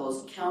Hale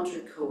calls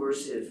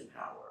counter-coercive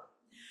power.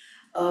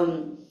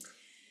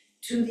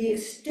 To the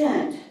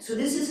extent, so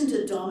this isn't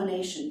a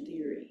domination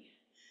theory.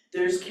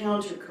 There's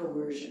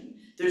counter-coercion.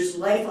 There's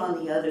life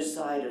on the other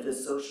side of the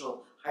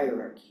social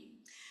hierarchy.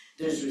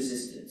 There's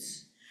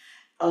resistance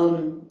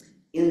in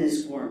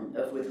this form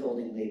of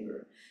withholding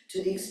labor.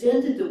 To the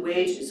extent that the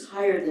wage is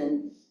higher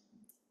than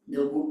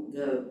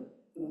the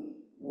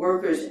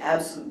worker's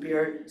absolute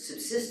bare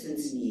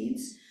subsistence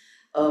needs,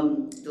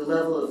 the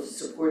level of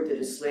support that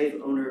a slave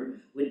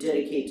owner would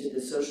dedicate to the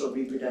social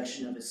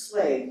reproduction of a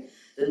slave,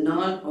 the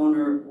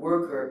non-owner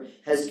worker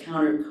has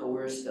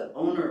counter-coerced the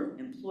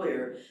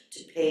owner-employer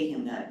to pay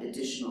him that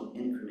additional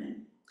increment.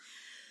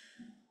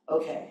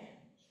 Okay,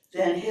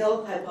 then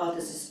Hale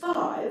hypothesis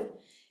 5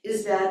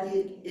 is that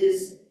it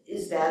is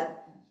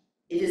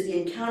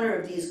the encounter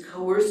of these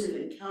coercive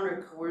and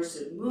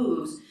counter-coercive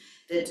moves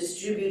that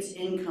distributes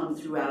income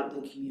throughout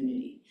the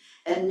community.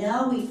 And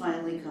now we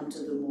finally come to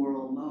the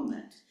moral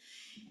moment.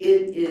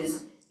 It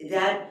is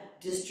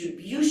that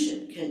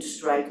distribution can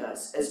strike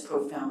us as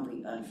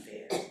profoundly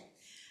unfair.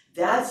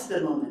 That's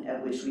the moment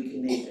at which we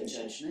can make a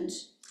judgment.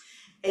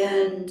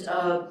 And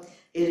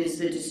it is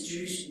the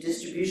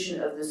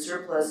distribution of the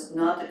surplus,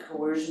 not the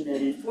coercion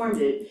that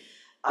informed it,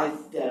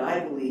 that I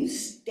believe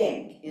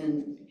stank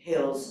in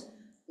Hale's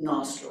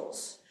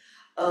nostrils.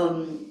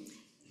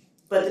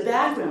 But the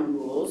background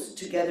rules,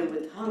 together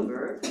with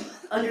hunger,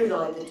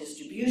 underlie the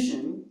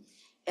distribution,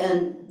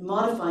 and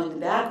modifying the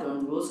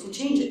background rules can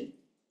change it.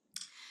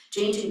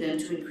 Changing them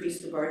to increase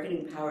the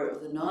bargaining power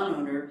of the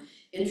non-owner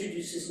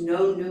introduces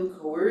no new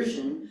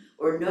coercion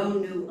or no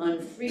new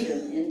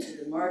unfreedom into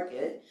the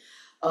market.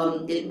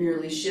 It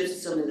merely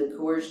shifts some of the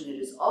coercion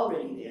that is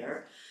already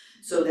there,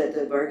 so that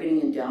the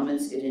bargaining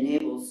endowments it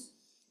enables,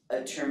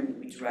 a term that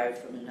we derived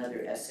from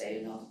another essay,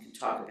 and I'll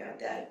talk about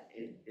that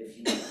if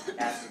you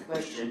ask the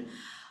question.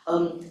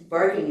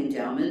 Bargaining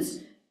endowments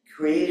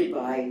created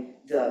by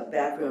the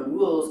background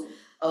rules,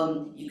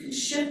 you can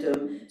shift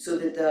them so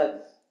that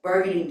the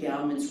bargaining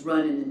endowments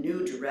run in a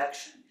new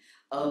direction.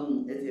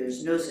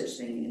 There's no such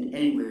thing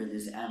anywhere in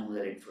this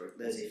analytic for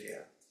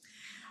laissez-faire.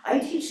 I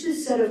teach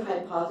this set of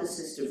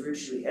hypotheses to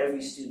virtually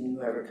every student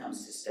who ever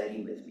comes to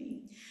study with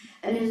me.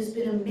 And it has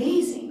been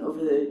amazing over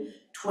the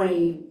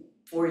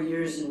 24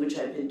 years in which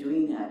I've been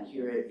doing that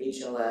here at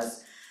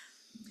HLS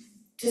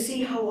to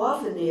see how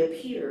often they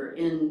appear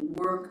in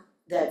work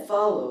that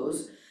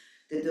follows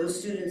that those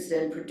students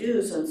then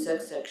produce on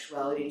sex,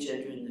 sexuality,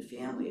 gender, and the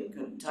family, an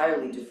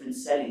entirely different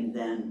setting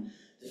than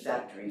the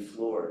factory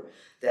floor.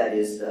 That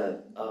is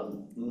the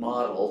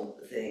model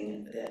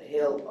thing that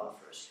Hale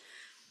offers.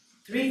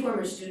 3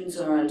 former students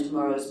are on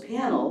tomorrow's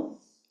panel,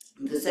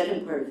 the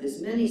second part of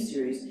this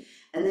mini-series,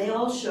 and they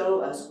all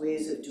show us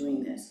ways of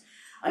doing this.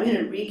 I'm going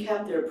to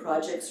recap their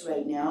projects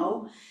right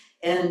now,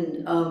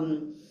 and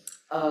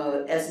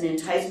as an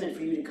enticement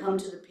for you to come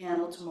to the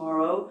panel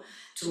tomorrow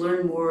to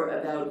learn more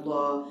about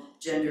law,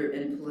 gender,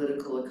 and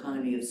political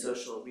economy of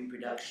social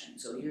reproduction.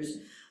 So here's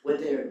what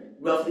they're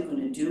roughly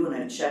going to do, and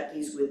I've checked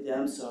these with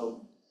them,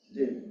 so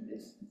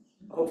it's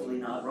hopefully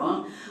not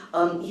wrong.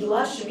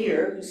 Hilash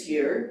Shamir, who's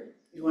here,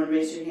 you want to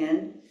raise your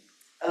hand,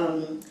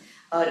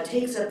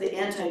 takes up the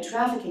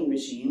anti-trafficking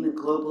regime, the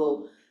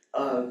global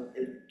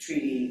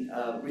treaty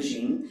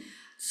regime,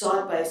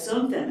 sought by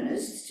some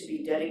feminists to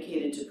be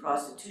dedicated to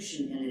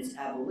prostitution and its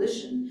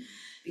abolition,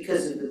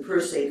 because of the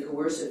per se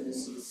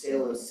coerciveness of the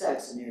sale of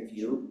sex in their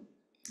view,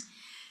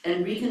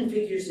 and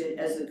reconfigures it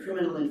as the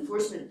criminal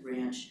enforcement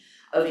branch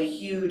of a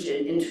huge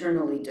and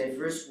internally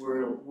diverse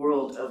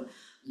world of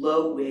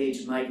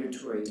low-wage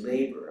migratory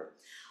labor.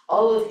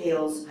 All of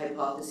Hale's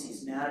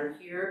hypotheses matter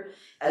here,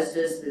 as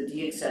does the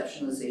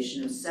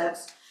de-exceptionalization of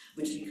sex,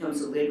 which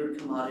becomes a labor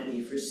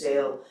commodity for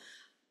sale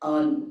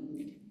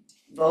on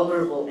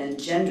vulnerable and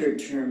gendered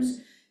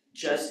terms,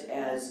 just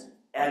as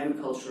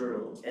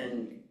agricultural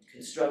and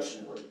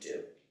construction work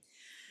do.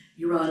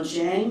 Yuran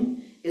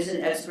Zhang is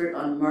an expert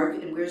on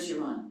market, and where's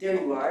Yuran? There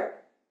you are.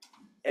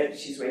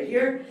 She's right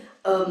here.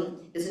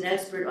 Is an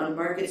expert on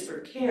markets for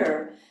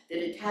care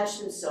that attach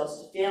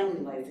themselves to family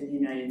life in the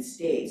United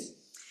States.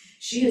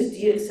 She is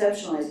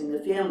de-exceptionalizing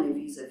the family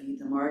vis-a-vis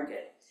the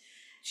market.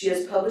 She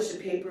has published a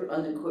paper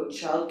on the, quote,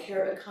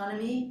 childcare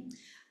economy,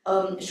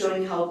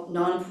 showing how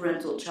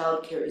non-parental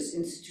childcare is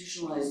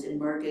institutionalized in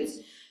markets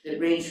that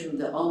range from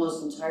the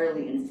almost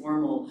entirely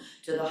informal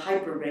to the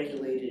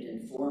hyper-regulated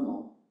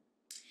informal.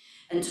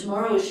 And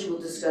tomorrow she will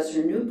discuss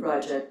her new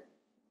project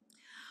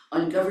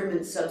on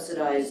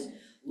government-subsidized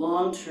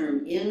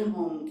long-term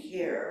in-home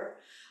care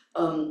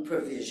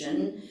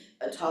provision,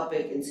 a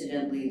topic,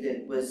 incidentally,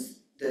 that was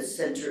the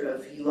center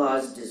of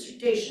Hila's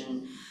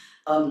dissertation,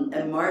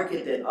 a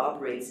market that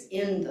operates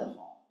in the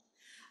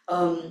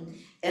home.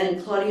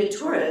 And Claudia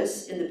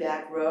Torres, in the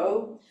back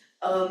row,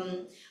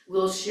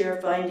 will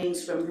share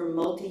findings from her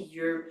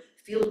multi-year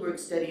fieldwork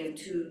study of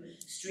 2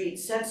 street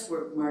sex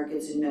work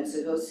markets in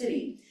Mexico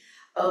City.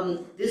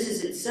 This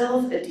is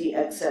itself a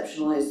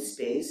de-exceptionalized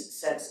space,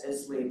 sex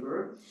as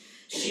labor.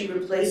 She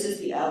replaces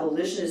the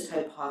abolitionist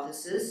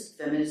hypothesis,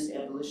 feminist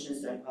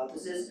abolitionist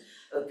hypothesis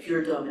of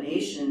pure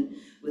domination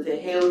with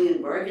a Halean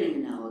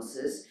bargaining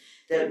analysis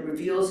that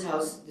reveals how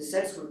the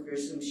sex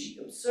workers whom she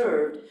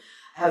observed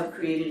have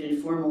created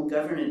informal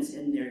governance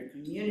in their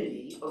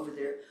community, over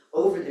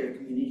their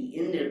community,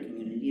 in their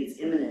community, it's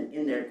imminent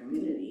in their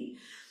community,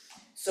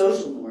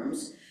 social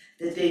norms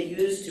that they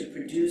use to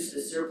produce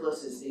the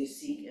surpluses they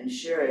seek and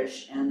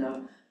cherish and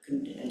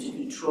to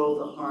control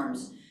the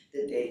harms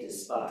that they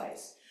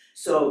despise.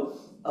 So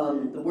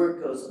the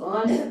work goes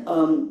on.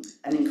 I'm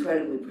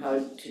incredibly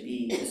proud to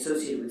be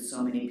associated with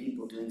so many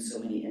people doing so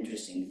many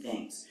interesting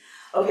things.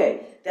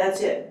 Okay,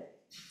 that's it.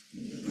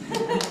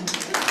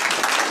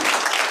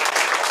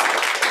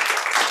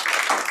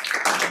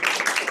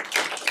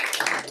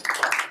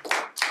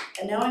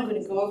 And now I'm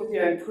going to go over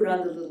there and put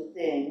on the little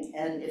thing,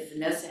 and if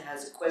Vanessa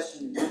has a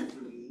question or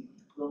two,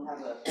 we'll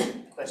have a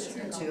question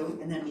or two,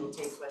 and then we'll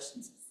take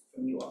questions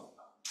from you all.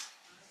 I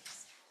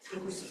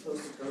think we're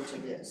supposed to go to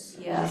this.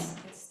 Yes.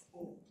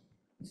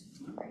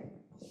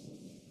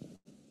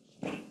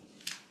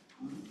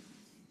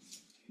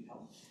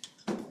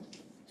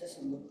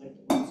 Doesn't look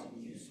like the ones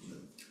I'm used to.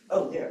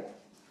 Oh, there.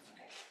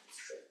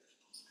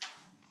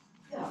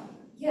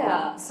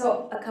 Yeah,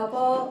 so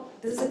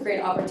this is a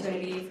great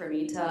opportunity for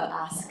me to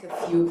ask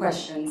a few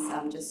questions.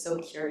 I'm just so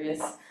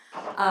curious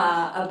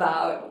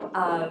about,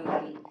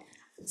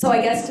 so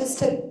I guess just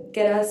to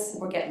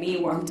get me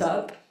warmed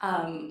up,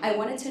 I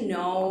wanted to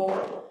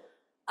know,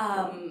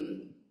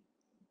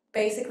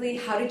 basically,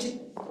 how did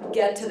you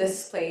get to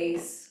this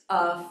place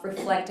of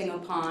reflecting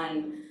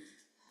upon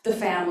the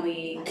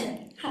family,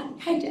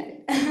 hi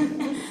Janet,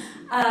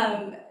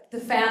 the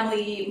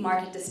family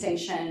market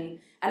distinction.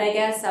 And I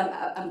guess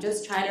I'm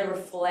just trying to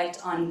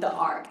reflect on the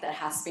arc that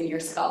has been your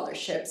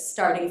scholarship,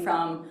 starting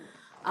from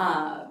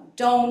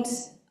don't,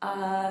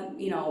 and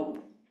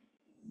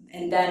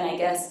then I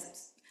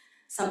guess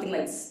something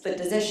like split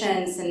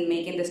decisions and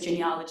making this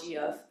genealogy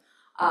of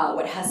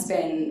what has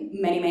been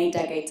many, many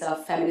decades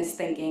of feminist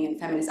thinking and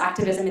feminist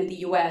activism in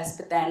the US,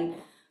 but then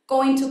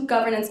going to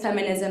governance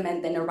feminism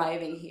and then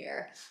arriving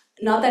here.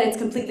 Not that it's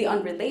completely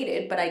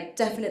unrelated, but I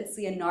definitely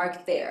see an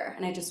arc there,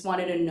 and I just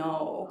wanted to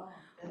know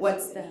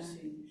what's the...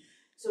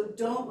 So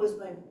Don't was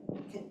my,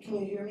 can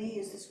you hear me?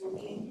 Is this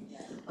working?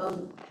 Yeah.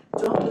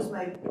 Don't was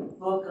my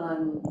book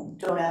on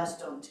Don't Ask,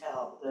 Don't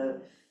Tell,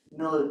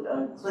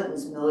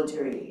 Clinton's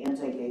military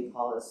anti-gay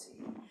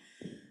policy.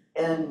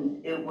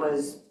 And it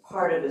was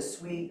part of a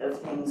suite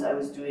of things I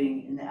was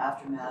doing in the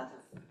aftermath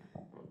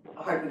of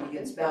Hartman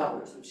against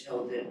Bowers, which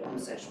held that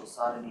homosexual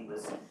sodomy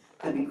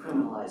could be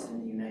criminalized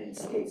in the United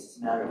States. It's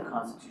a matter of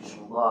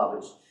constitutional law,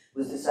 which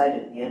was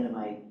decided at the end of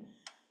my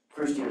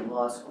first year in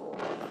law school.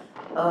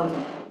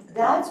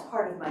 That's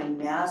part of my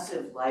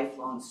massive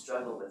lifelong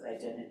struggle with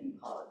identity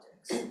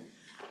politics.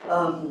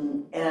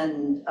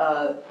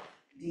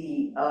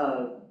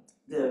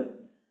 The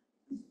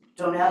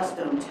Don't Ask,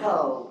 Don't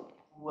Tell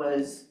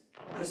was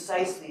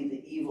precisely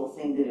the evil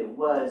thing that it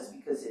was,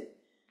 because it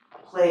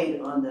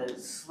played on the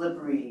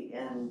slippery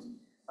and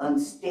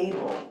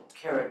unstable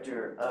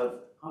character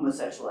of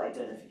homosexual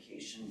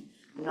identification,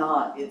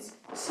 not its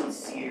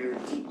sincere,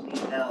 deeply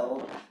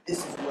held,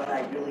 this is what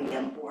I really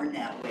am, born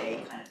that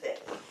way kind of thing.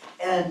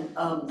 And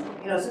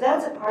so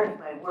that's a part of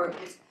my work.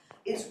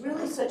 it's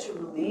really such a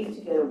relief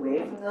to get away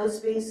from those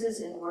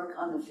spaces and work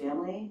on the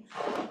family.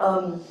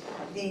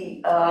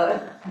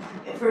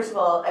 First of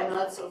all, I'm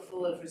not so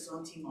full of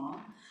ressentiment.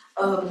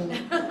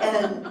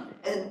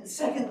 And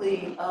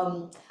secondly,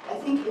 I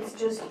think it's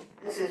just,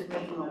 this is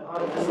making my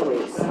heart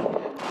noise.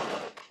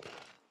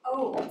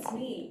 Oh, it's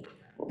me.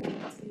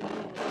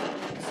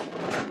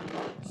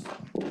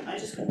 I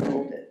just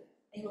controlled it.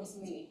 It was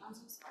me. I'm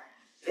so sorry.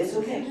 It's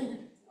okay.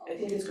 I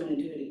think it's going to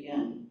do it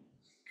again,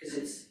 because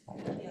it's,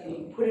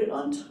 you put it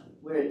on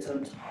where it's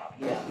on top,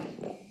 yeah.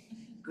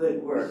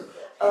 Good work.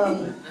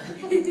 The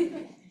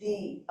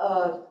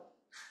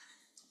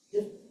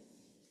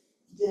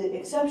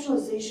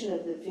exceptionalization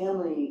of the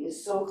family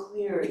is so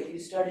clear if you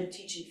started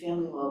teaching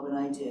family law when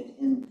I did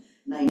in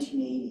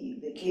 1980.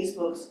 The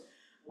casebooks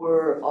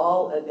were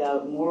all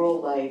about moral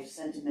life,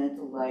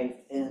 sentimental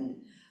life,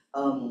 and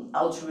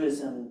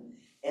altruism,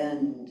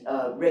 and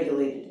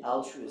regulated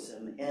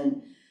altruism.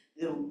 And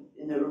in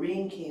the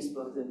Oewin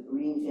casebook, the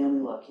Oewin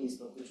family law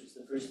casebook, which was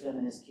the first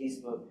feminist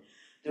casebook,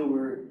 there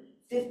were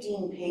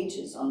 15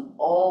 pages on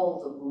all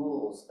the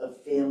rules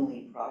of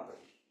family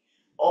property,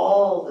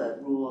 all the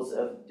rules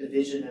of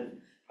division of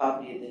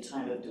property at the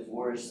time of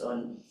divorce,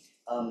 on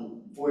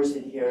forced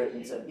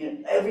inheritance, of,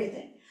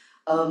 everything.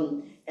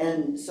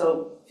 And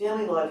so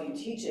family law,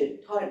 if you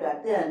taught it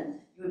back then,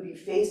 you would be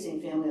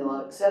facing family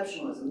law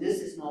exceptionalism.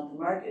 This is not the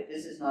market.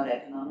 This is not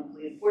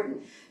economically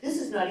important. This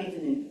is not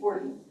even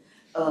important.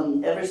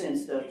 Ever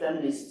since the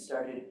feminists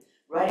started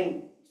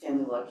writing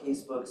family law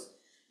casebooks,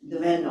 the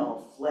men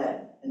all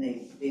fled, and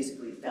they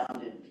basically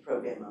founded the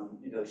program on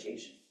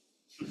negotiation.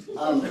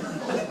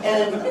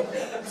 And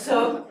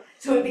so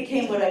it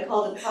became what I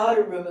call the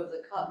powder room of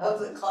the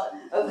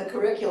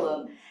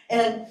curriculum.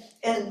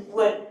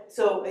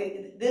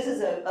 This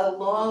is a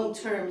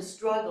long-term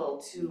struggle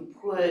to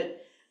put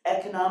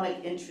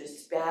economic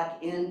interests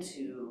back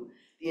into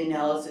the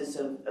analysis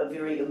of a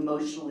very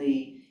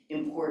emotionally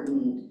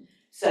important,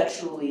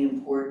 sexually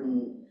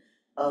important,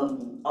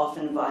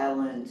 often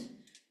violent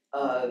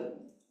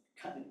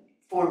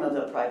form of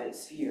the private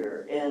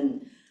sphere.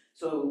 And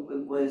so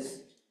it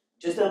was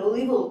just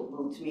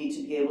unbelievable to me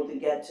to be able to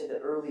get to the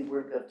early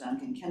work of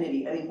Duncan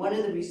Kennedy. I mean, one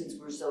of the reasons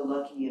we're so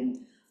lucky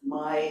in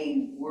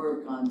my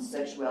work on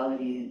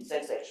sexuality and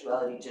sex,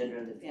 sexuality, gender,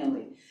 and the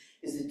family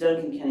is that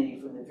Duncan Kennedy,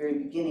 from the very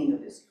beginning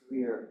of his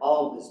career,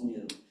 always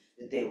knew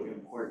that they were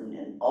important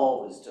and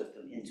always took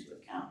them into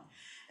account.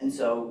 And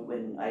so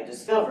when I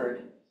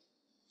discovered,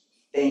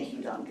 thank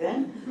you,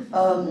 Duncan,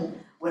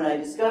 when I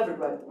discovered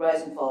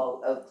Rise and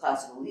Fall of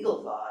Classical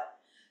Legal Thought,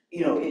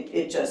 it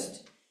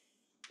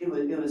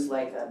was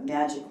like a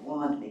magic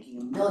wand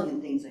making a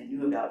million things I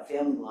knew about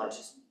family law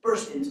just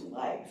burst into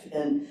life.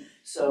 And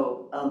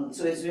so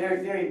it's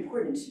very, very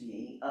important to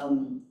me,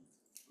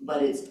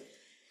 but it's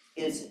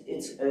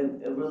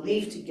a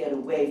relief to get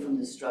away from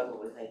the struggle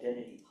with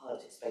identity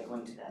politics by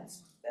going to that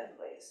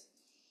place.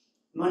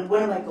 One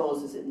of my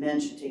goals is that men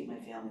should take my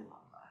family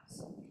law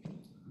class.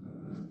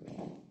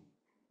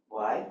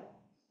 Why?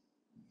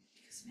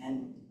 Because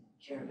men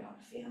care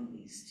about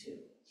families too.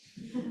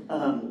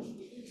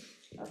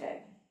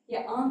 Okay.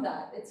 Yeah, on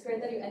that, it's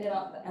great that you ended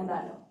on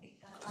that note.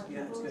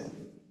 Yeah, it's good.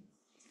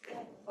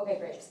 Okay,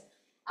 great.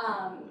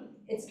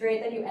 It's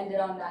great that you ended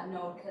on that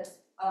note because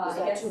Was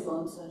that I guess too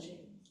long, Sanji?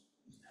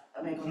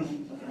 I mean,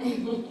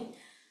 okay.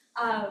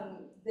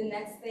 The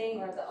next thing,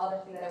 or the other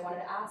thing that I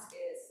wanted to ask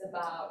is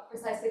about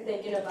precisely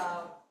thinking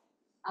about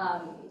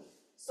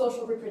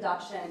social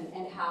reproduction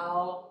and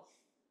how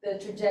the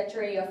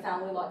trajectory of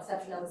family law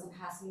exceptionalism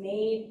has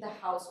made the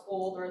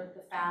household or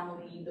the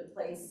family the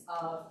place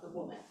of the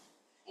woman,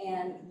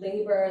 and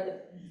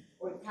labor,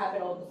 or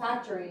capital, the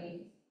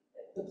factory,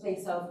 the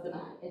place of the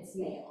man, it's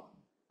male.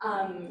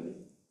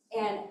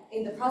 And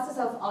in the process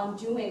of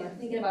undoing or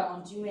thinking about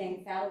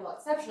undoing family law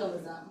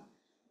exceptionalism,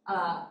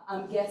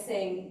 I'm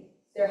guessing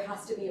there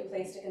has to be a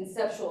place to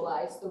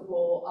conceptualize the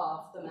role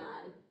of the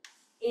man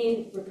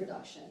in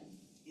reproduction.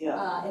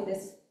 Yeah. In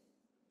this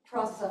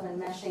process of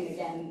enmeshing,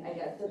 again, I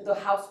guess, the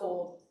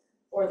household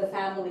or the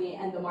family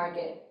and the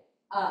market,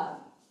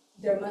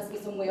 there must be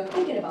some way of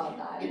thinking about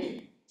that.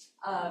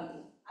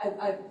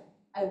 I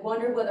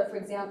wonder whether, for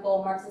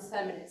example, Marxist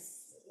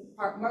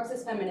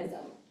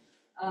feminism,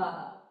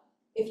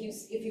 if you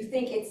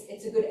think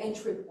it's a good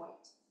entry point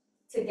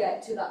to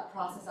get to that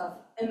process of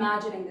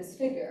imagining this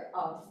figure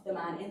of the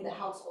man in the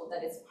household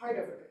that is part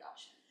of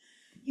reproduction.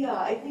 Yeah,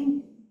 I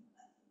think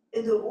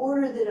in the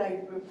order that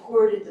I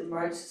reported the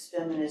Marxist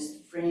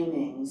feminist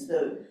framings,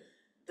 the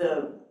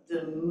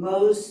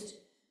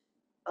most,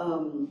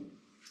 the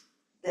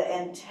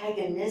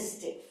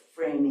antagonistic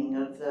framing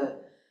of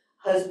the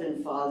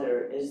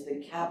husband-father as the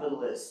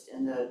capitalist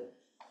and the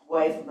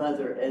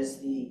wife-mother as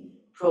the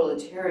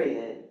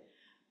proletariat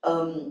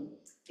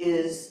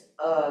is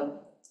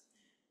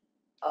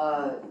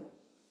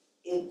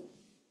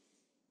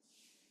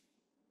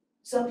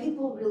some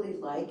people really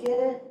like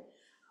it.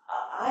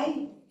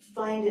 I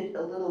find it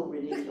a little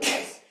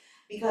ridiculous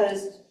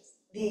because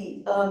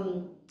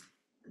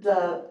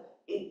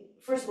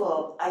first of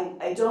all,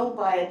 I don't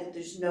buy it that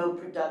there's no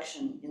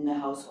production in the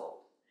household.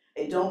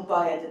 I don't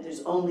buy it that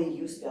there's only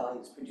use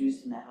values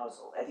produced in the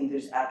household. I think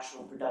there's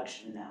actual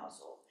production in the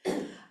household.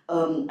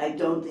 I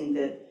don't think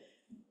that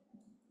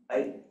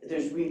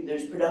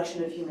there's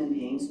production of human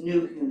beings,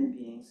 new human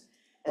beings,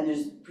 and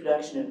there's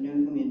production of new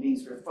human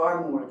beings for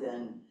far more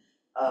than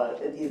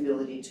the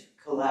ability to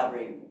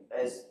collaborate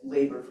as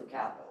labor for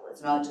capital.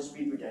 It's not just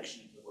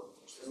reproduction of the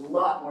workforce. There's a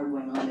lot more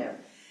going on there.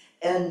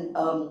 And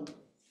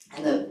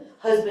the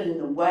husband and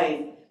the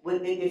wife,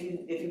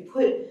 if you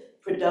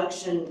put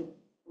production,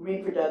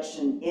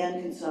 reproduction,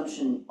 and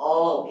consumption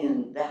all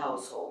in the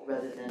household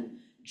rather than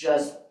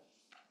just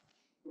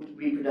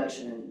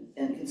reproduction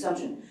and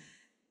consumption,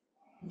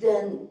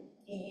 then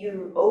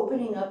you're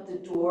opening up the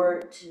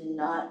door to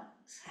not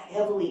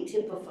heavily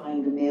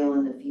typifying the male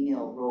and the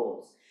female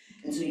roles.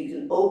 And so you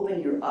can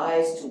open your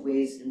eyes to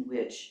ways in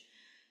which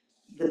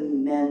the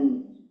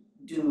men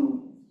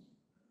do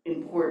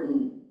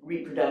important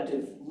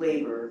reproductive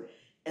labor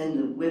and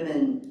the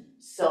women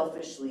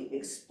selfishly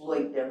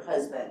exploit their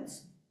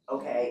husbands,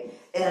 okay?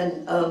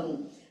 And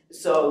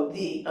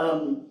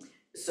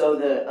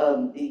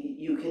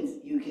you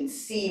can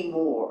see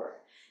more.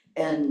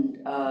 And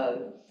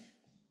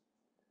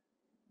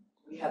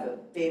we have a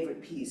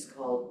favorite piece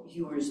called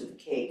Hewers of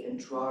Cake and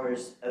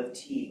Drawers of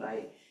Tea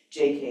by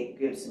J.K.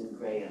 Gibson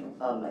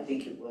Graham. I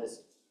think it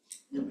was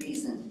the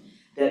reason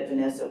that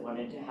Vanessa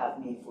wanted to have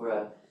me for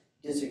a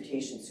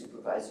dissertation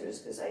supervisor is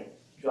because I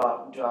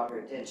draw her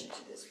attention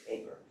to this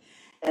paper.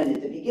 And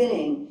at the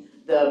beginning,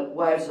 the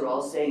wives are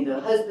all saying the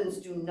husbands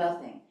do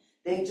nothing.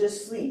 They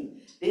just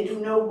sleep. They do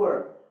no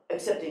work,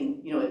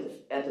 excepting,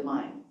 at the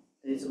mine.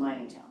 It's a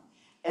mining town.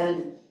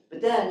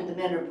 But then the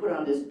men are put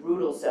on this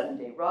brutal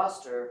 7-day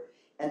roster,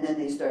 and then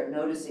they start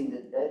noticing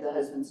that the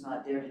husband's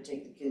not there to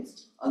take the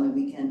kids on the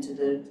weekend to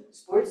the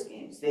sports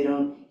games.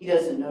 He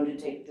doesn't know to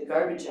take the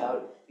garbage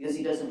out because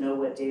he doesn't know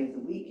what day of the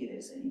week it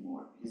is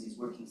anymore because he's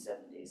working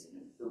 7 days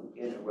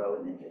in a row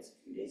and then gets a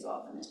few days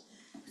off and then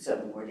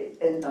 7 more days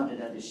and on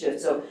another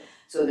shift. So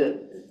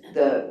the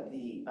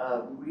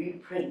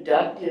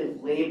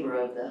reproductive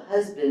labor of the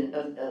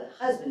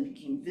husband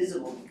became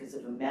visible because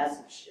of a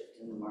massive shift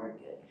in the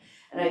market.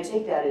 And I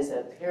take that as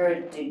a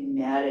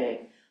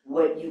paradigmatic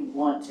what you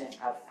want to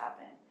have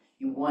happen.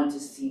 You want to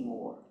see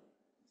more.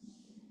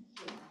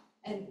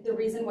 And the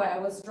reason why I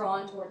was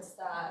drawn towards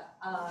that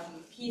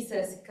piece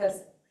is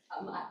because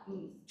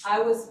I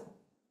was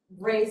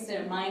raised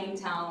in a mining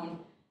town.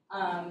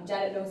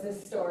 Janet knows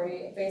this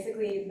story.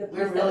 Basically,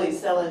 we're really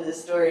selling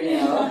this story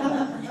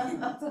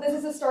now. So this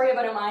is a story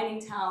about a mining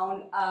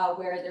town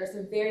where there's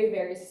a very,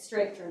 very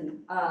strict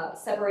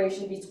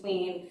separation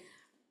between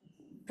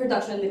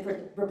production and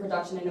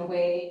reproduction in a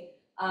way,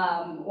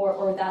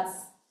 or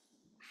that's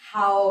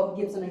how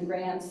Gibson and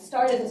Graham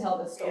started to tell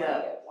the story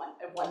at one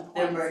point.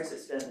 They're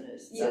Marxist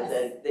feminists, yes, so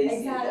that they see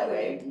exactly. it that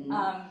way.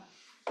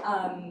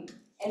 Mm-hmm.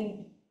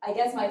 And I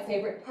guess my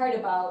favorite part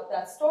about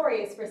that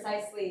story is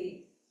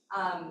precisely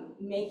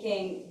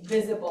making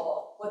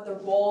visible what the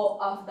role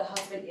of the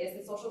husband is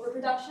in social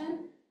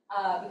reproduction.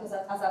 Because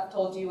as I've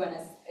told you, and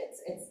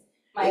it's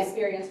my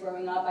experience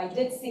growing up, I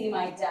did see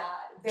my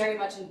dad very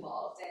much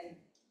involved in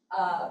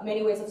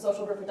many ways of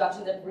social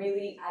reproduction that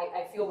really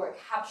I feel were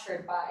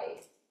captured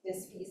by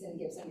this piece in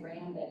Gibson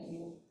Graham that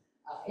you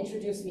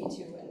introduced me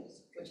to, and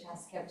which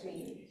has kept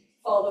me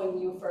following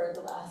you for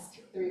the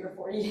last 3 or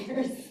 4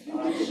 years.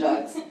 Oh,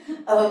 shucks.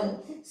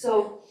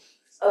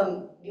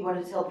 You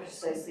want to tell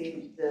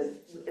precisely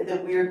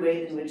the weird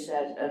way in which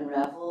that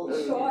unraveled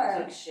or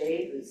took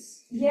shape?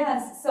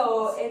 Yes,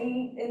 so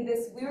in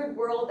this weird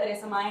world that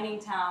is a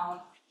mining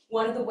town,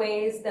 one of the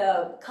ways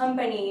the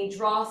company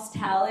draws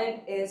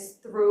talent is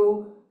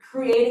through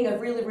creating a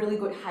really, really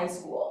good high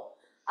school.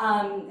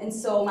 And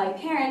so my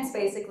parents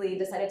basically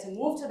decided to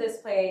move to this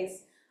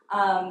place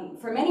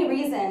for many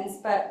reasons,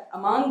 but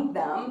among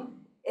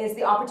them is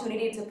the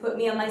opportunity to put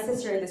me and my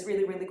sister in this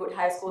really, really good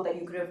high school that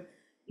they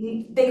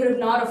could have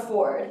not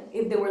afford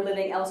if they were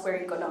living elsewhere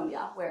in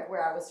Colombia,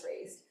 where I was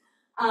raised.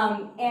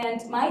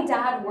 And my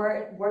dad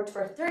worked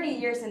for 30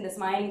 years in this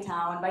mining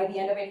town. By the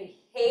end of it,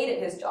 he hated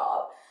his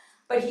job,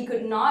 but he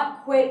could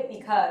not quit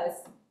because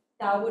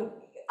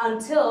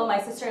until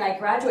my sister and I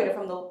graduated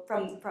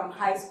from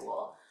high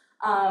school.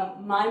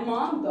 My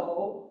mom,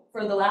 though,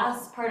 for the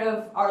last part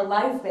of our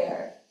life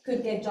there,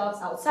 could get jobs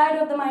outside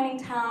of the mining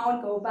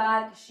town, go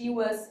back. She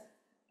was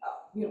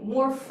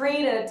more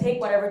free to take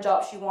whatever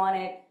job she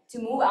wanted, to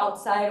move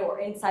outside or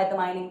inside the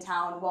mining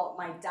town. Well,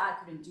 my dad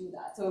couldn't do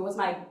that. So it was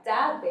my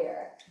dad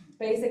there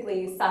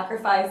basically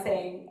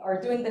sacrificing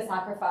or doing the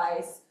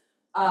sacrifice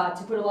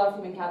to put a lot of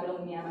human capital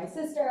in me and my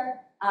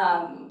sister.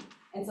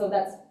 And so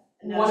that's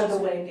one of the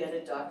ways. Get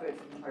a doctorate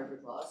from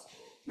Harvard Law School.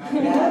 Not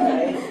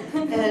bad, right?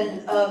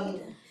 And I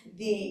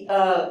forget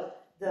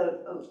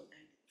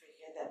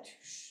that too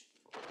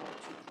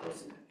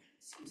close. It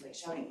seems like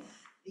shouting.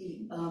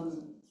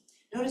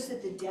 Notice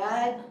that the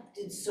dad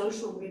did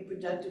social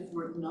reproductive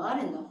work not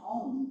in the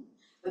home,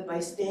 but by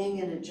staying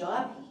in a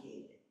job he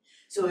hated.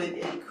 So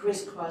it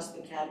crisscrossed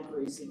the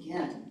categories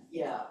again.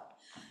 Yeah.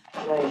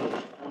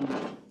 Right.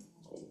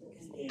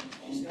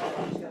 She's got a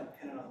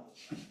pen on.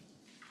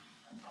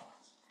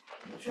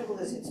 The trouble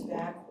is it's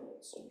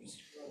backwards.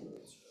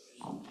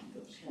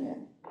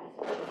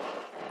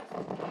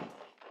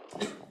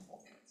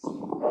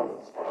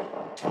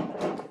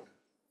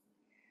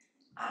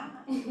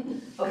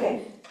 Okay.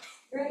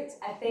 Great,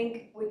 I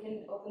think we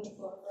can open the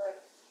floor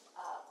for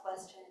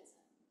questions.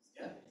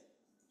 Yeah.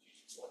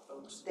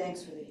 Folks,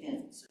 Thanks for the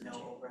hint. so now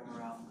we'll bring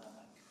around the mic.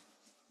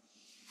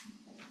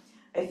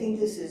 I think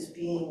this is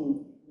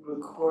being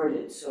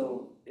recorded,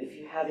 so if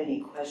you have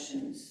any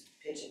questions,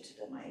 pitch it to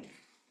the mic.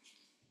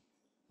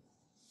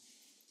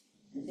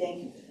 And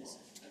thank you, Vanessa.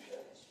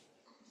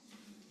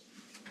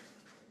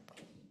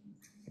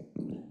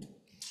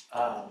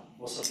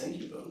 Well, so thank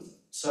you both.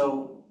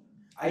 So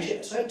I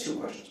have two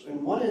questions.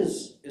 And one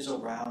is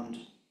around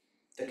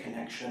the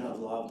connection of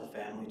law of the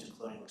family to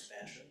colonial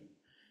expansion.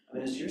 I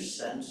mean, is your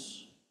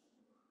sense,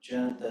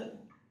 Janet, that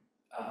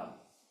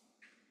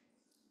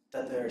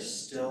that there's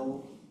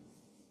still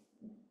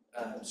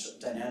a sort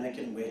of dynamic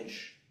in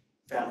which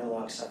family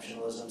law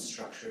exceptionalism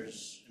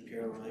structures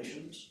imperial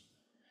relations?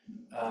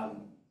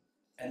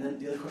 And then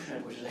the other question I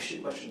have, which is actually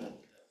a question that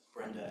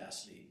Brenda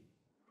asked me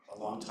a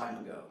long time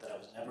ago that I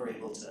was never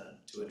able to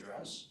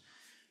address,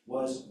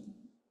 was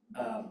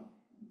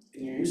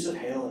in your use of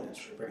Hale and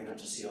sort of bringing it up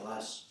to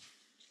CLS,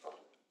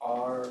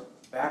 are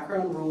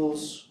background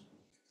rules,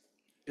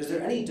 is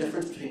there any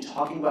difference between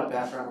talking about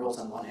background rules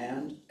on one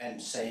hand and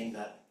saying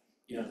that,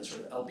 you know, the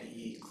sort of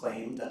LPE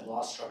claim that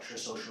law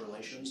structures social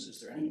relations, is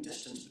there any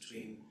distance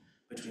between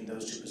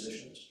those two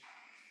positions?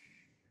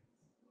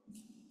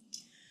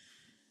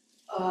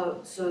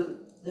 So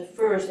the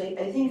first,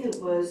 I think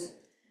it was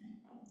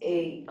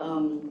a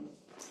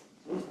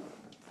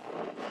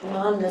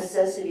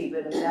non-necessity,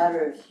 but a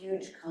matter of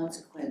huge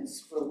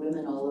consequence for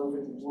women all over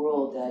the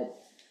world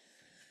that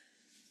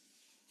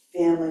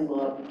family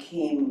law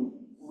became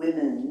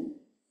women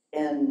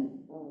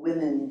and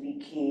women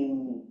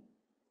became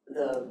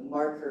the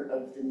marker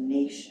of the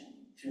nation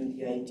through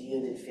the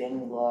idea that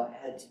family law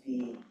had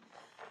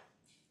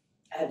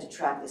to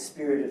track the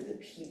spirit of the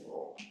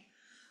people.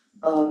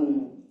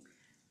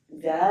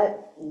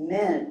 That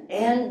meant,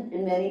 and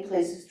in many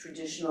places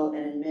traditional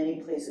and in many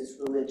places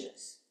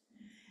religious.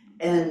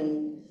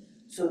 And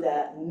so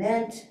that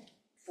meant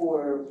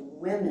for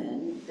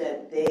women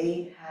that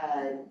they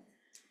had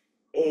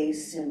a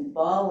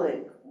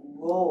symbolic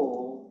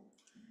role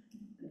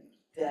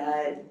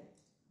that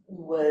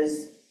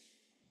was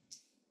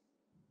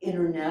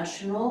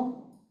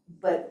international,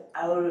 but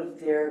out of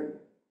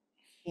their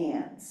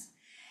hands.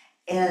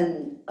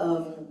 And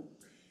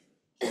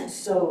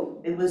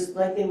so it was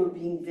like they were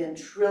being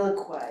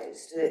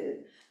ventriloquized.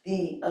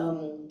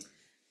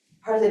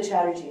 Partha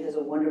Chatterjee has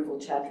a wonderful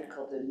chapter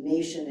called The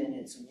Nation and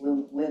Its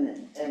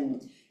Women,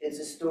 and it's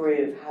a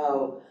story of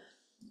how,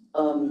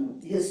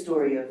 his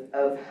story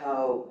of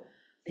how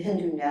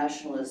Hindu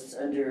nationalists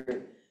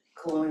under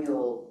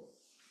colonial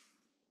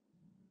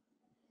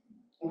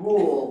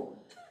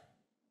rule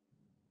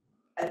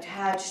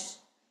attached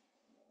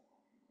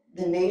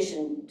the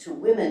nation to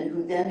women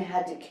who then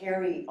had to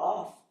carry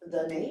off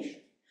the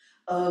nation.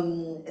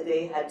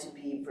 They had to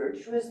be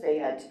virtuous, they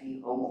had to be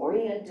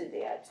home-oriented,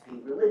 they had to be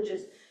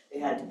religious, they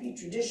had to be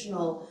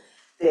traditional.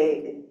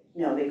 They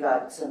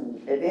got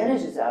some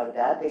advantages out of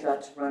that. They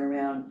got to run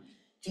around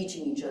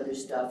teaching each other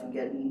stuff and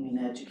getting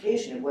an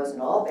education. It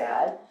wasn't all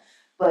bad,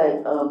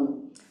 but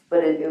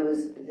it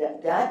was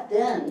that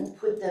then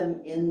put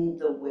them in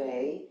the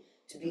way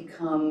to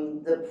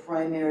become the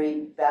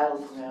primary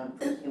battleground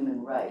for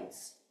human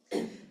rights.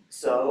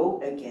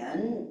 So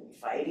again,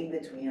 fighting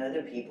between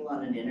other people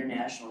on an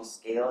international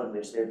scale in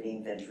which they're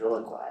being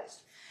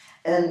ventriloquized.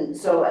 And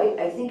so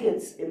I think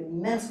it's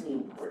immensely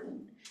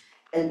important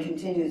and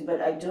continues,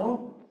 but I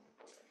don't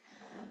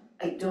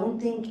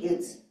think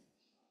it's,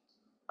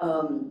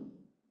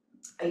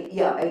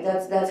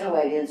 that's how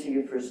I'd answer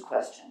your first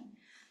question.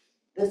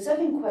 The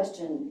second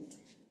question,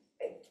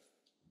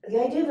 the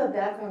idea of a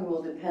background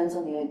rule depends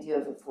on the idea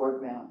of a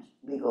foreground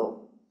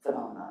legal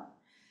phenomenon.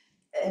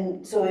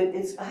 And so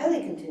it's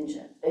highly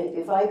contingent.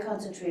 If I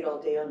concentrate all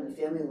day on the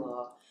family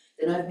law,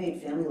 then I've made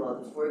family law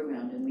the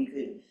foreground, and we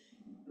could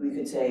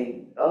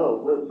say,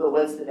 oh, but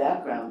what's the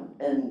background?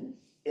 And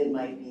it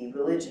might be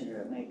religion,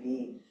 or it might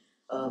be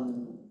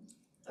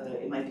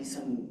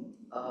some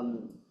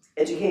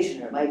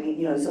education, or it might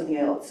be something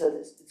else.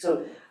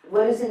 So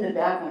what is in the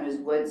background is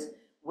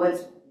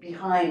what's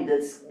behind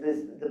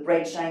the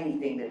bright shiny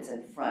thing that's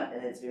in front,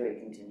 and it's very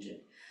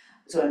contingent.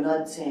 So I'm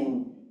not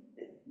saying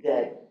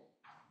that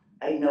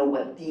I know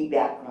what the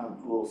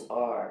background rules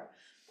are,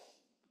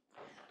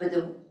 but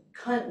the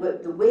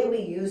way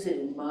we use it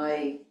in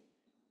my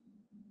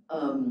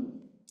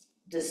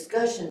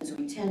discussions,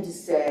 we tend to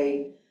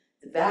say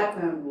the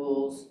background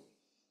rules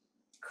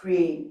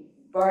create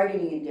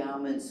bargaining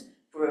endowments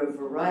for a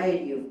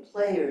variety of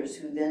players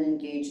who then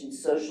engage in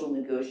social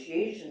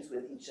negotiations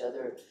with each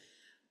other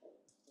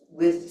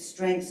with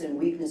strengths and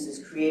weaknesses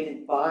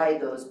created by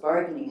those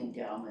bargaining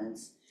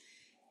endowments.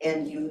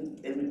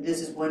 and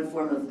this is one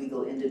form of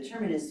legal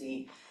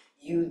indeterminacy,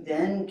 you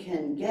then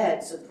can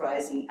get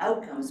surprising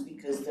outcomes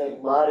because a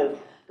lot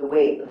of the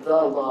way the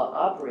law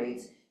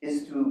operates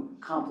is through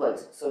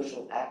complex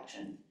social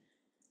action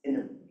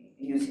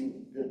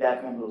using the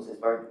background rules as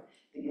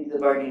the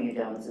bargaining it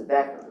down as a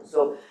background rule.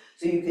 So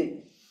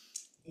you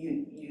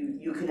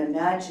can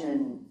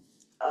imagine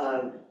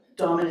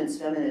dominance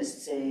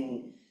feminists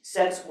saying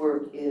sex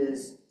work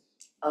is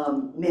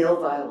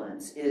male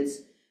violence,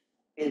 it's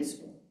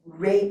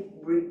rape,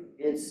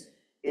 it's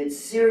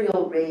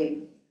serial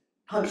rape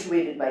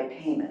punctuated by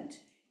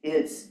payment,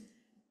 it's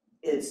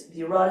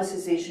the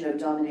eroticization of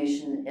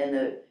domination and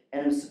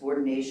of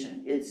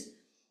subordination, it's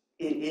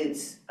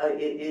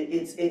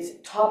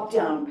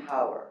top-down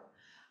power.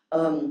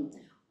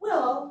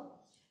 Well,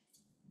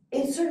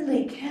 it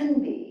certainly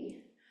can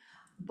be,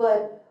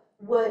 but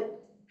what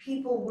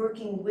people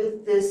working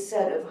with this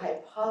set of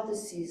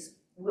hypotheses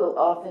will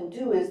often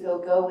do is they'll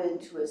go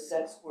into a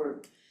sex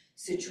work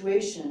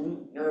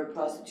situation or a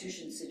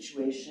prostitution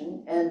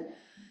situation and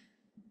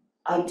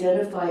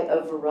identify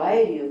a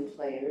variety of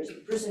players. The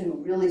person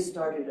who really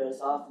started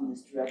us off in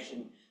this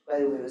direction, by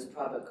the way, was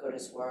Prabha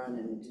Kodaswaran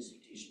in a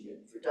dissertation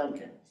written for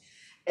Duncan.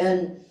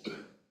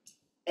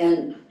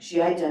 And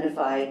she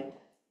identified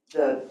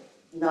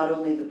not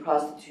only the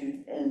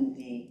prostitute and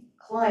the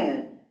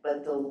client,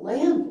 but the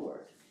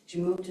landlord. She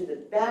moved to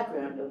the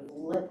background of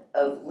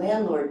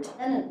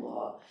landlord-tenant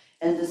law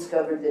and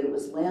discovered that it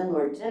was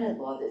landlord-tenant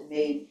law that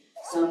made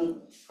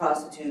some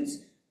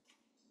prostitutes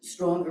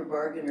stronger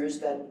bargainers,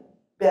 got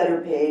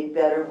better paid,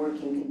 better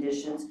working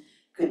conditions,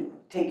 could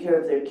take care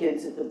of their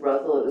kids at the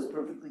brothel. It was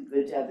perfectly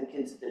good to have the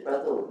kids at the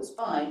brothel, it was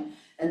fine.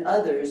 And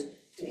others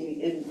to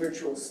be in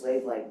virtual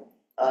slave-like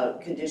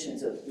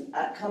conditions of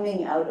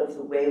coming out of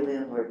the way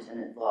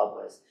landlord-tenant law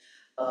was,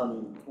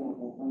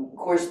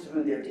 coursed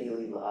through their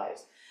daily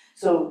lives.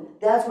 So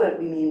that's what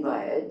we mean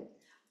by it.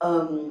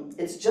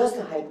 It's just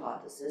a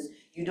hypothesis.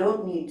 You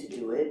don't need to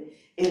do it.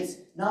 It's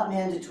not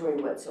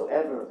mandatory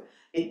whatsoever.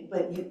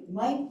 But it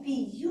might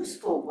be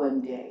useful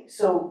one day.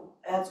 So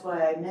that's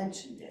why I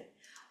mentioned it.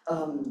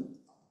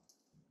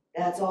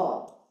 That's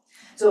all.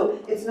 So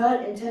it's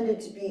not intended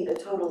to be a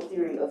total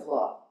theory of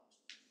law.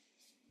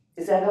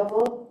 Is that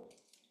helpful?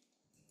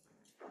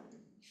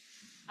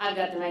 I've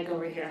got the mic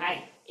over here.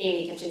 Hi,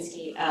 Amy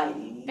Kaczynski.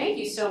 Thank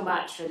you so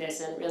much for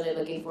this, and really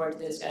looking forward to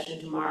the discussion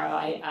tomorrow.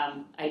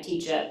 I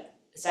teach a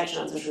section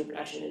on social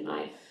reproduction in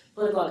my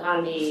political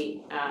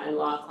economy and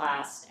law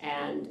class,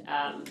 and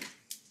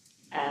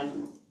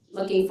I'm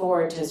looking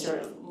forward to sort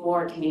of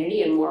more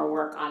community and more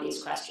work on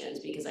these questions,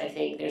 because I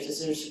think there's a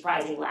sort of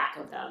surprising lack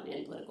of them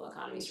in political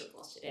economy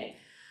circles today.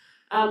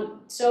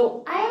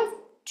 So I have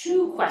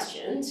two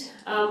questions.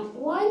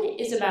 One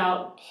is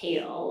about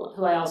Hale,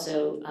 who I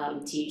also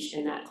teach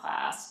in that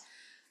class.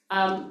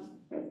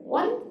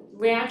 One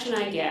reaction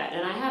I get,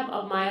 and I have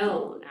of my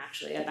own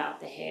actually about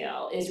the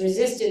Hale, is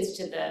resistance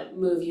to the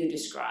move you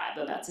describe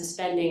about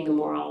suspending the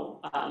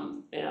moral,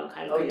 kind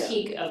of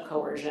critique of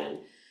coercion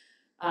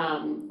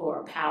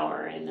or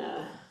power in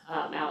the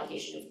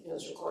allocation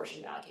of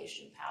coercion,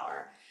 allocation of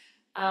power.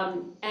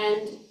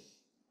 And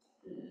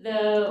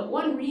the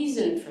one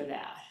reason for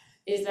that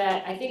is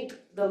that I think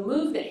the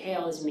move that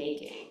Hale is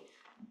making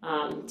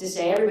to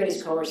say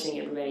everybody's coercing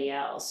everybody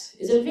else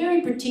is a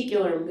very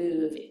particular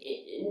move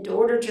in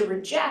order to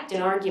reject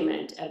an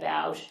argument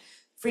about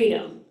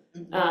freedom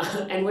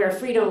and where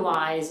freedom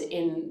lies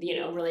in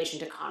relation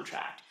to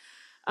contract.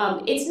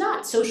 It's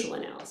not social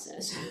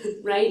analysis,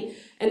 right?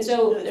 And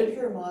so it's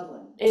pure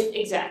modeling.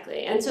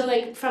 Exactly. And so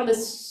like from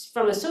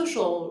a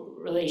social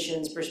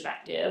relations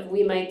perspective,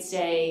 we might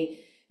say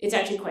it's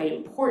actually quite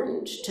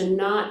important to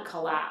not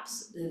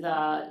collapse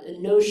the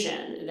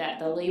notion that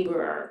the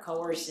laborer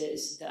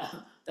coerces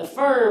the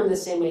firm the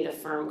same way the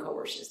firm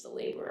coerces the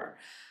laborer.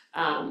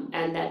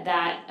 And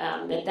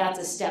that's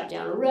a step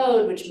down a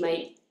road which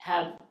might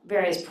have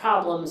various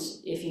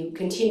problems if you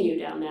continue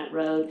down that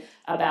road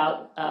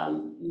about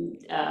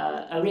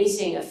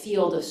erasing a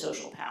field of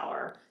social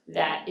power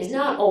that is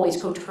not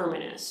always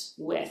coterminous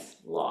with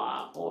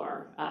law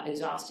or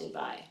exhausted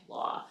by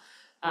law.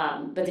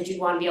 But that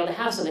you'd want to be able to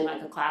have something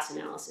like a class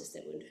analysis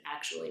that would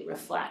actually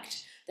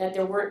reflect that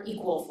there weren't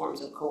equal forms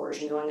of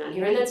coercion going on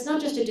here. And that's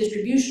not just a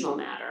distributional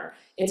matter,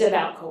 it's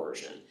about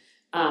coercion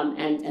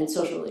and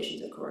social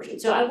relations of coercion.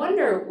 So I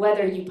wonder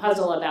whether you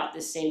puzzle about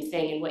this same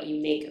thing and what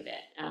you make of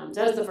it.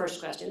 So that's the first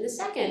question. The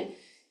second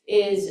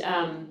is,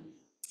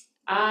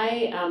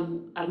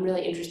 I'm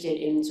really interested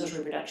in social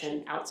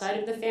reproduction outside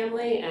of the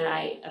family, and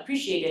I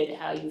appreciated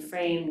how you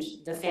framed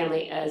the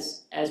family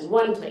as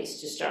one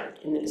place to start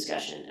in the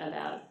discussion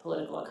about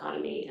political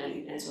economy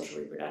and social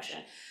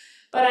reproduction.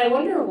 But I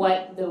wonder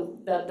what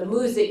the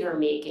moves that you're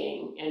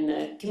making and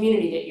the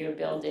community that you're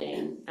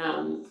building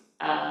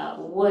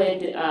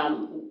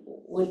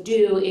would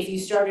do if you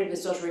started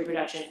with social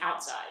reproduction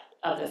outside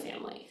of the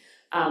family.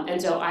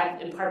 And so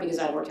in part because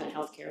I've worked on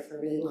healthcare for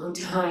a really long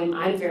time,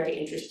 I'm very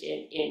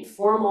interested in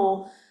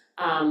formal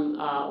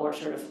or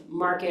sort of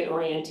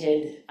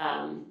market-oriented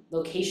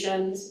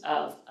locations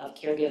of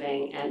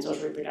caregiving and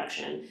social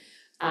reproduction.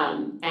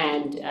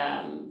 And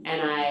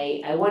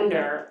I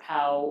wonder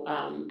how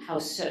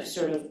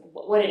sort of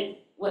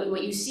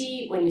what you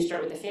see when you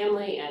start with the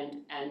family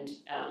and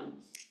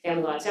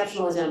family law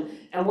exceptionalism,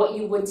 and what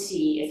you would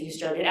see if you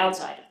started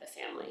outside of the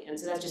family. And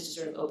so that's just a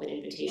sort of open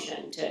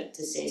invitation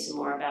to say some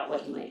more about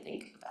what you might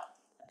think about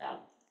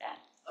that.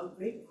 Oh,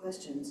 great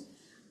questions.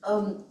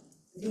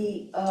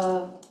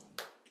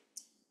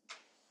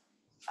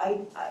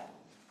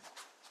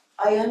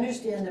 I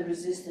understand the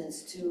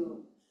resistance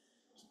to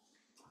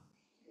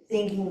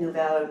thinking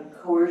about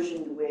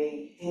coercion the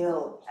way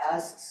Hale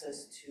asks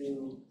us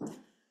to,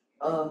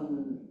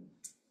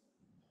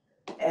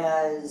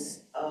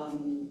 as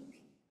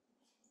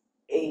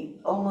a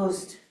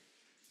almost,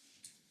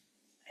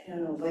 I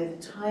don't know, by the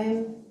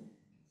time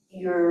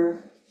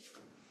you're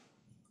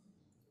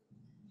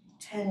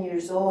 10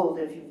 years old,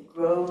 if you've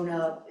grown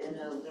up in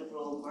a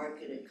liberal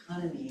market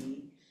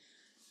economy,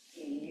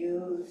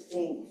 you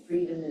think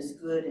freedom is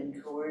good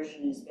and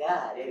coercion is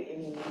bad. I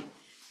mean,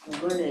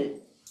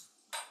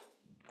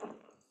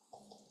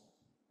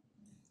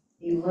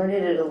 you learn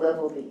it at a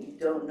level that you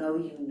don't know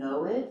you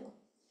know it.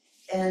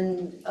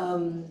 And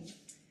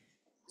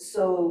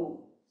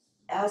so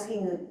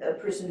asking a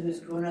person who's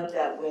grown up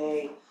that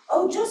way,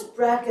 oh, just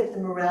bracket the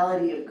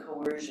morality of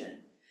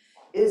coercion,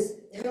 is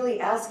really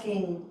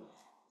asking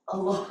a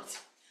lot.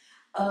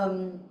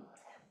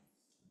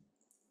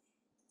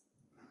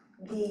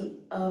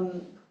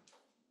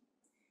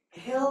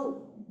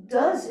 Hale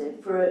does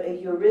it for a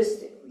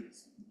heuristic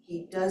reason.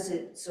 He does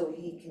it so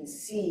he can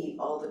see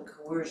all the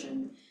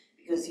coercion,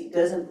 because he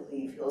doesn't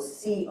believe he'll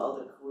see all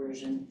the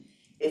coercion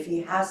if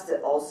he has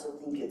to also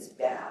think it's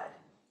bad.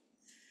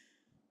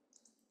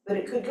 But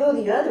it could go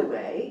the other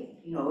way,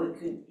 you know, it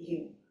could,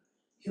 he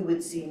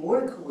would see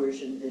more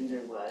coercion than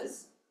there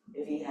was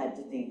if he had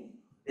to think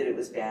that it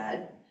was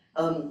bad.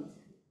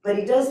 But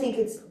he does think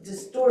it's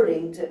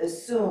distorting to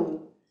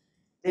assume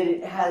that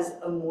it has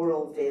a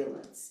moral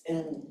valence,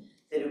 and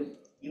that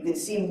you can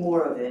see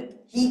more of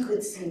it, he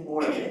could see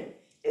more of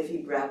it if he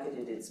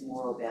bracketed its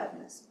moral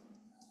badness.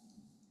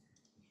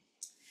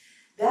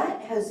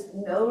 That has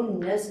no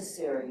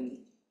necessary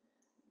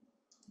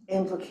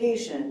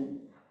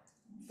implication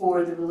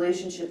for the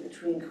relationship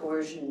between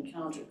coercion and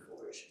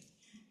counter-coercion.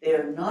 They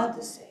are not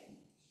the same,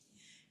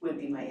 would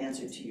be my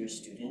answer to your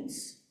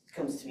students. It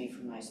comes to me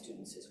from my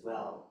students as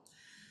well.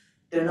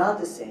 They're not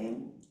the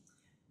same.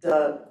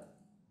 The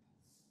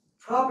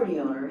property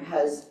owner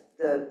has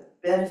the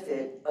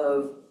benefit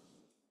of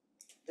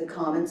the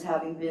commons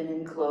having been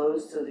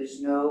enclosed, so there's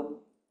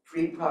no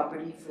free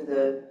property for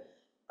the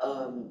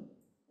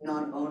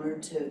non-owner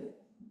to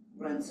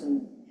run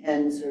some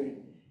hens or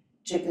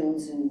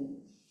chickens and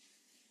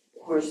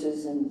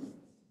horses and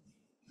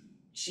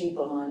sheep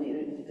on.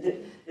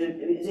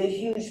 It's a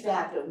huge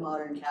fact of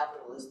modern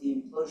capital is the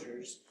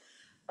enclosures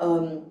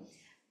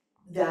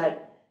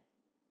that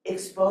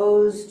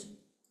exposed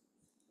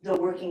the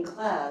working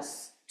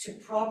class to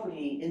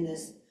property in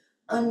this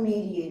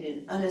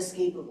unmediated,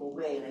 unescapable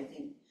way, and I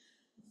think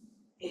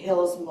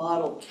Hale's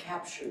model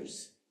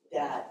captures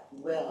that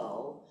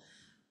well.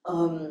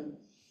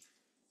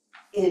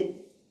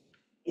 It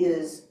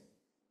is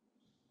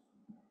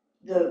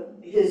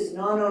his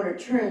non-owner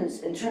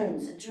turns and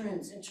turns and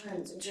turns and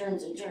turns and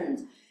turns and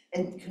turns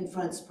and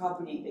confronts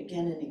property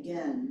again and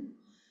again.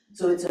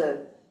 So it's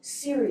a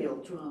serial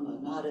drama,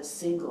 not a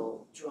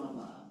single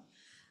drama.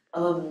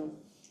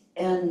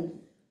 And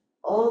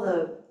all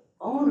the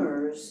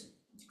owners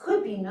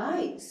could be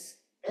nice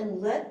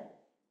and let,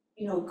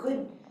 you know,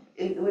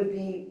 it would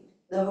be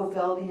the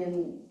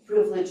Hofeldian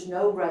privilege,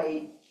 no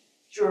right,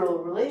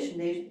 jural relation.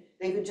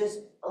 They could just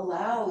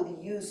allow the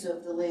use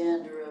of the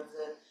land or of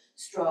the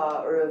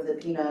straw or of the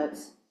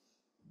peanuts,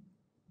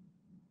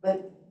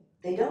 but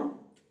they don't,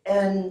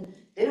 and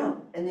they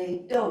don't, and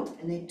they don't,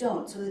 and they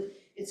don't. So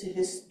it's a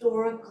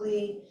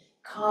historically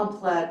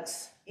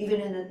complex,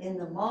 even in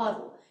the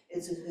model,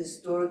 it's a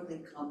historically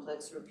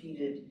complex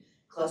repeated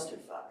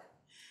clusterfuck.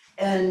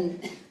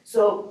 And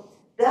so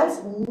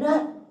that's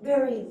not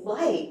very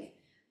like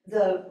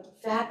the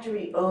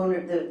factory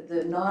owner,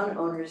 the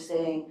non-owner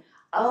saying,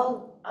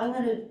 I'm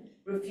gonna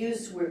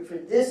refuse to work for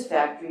this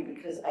factory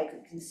because I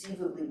could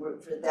conceivably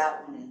work for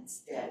that one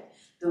instead.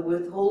 The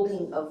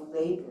withholding of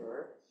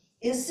labor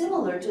is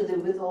similar to the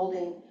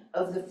withholding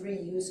of the free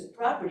use of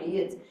property.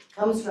 It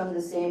comes from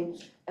the same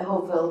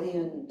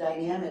Hofeldian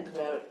dynamic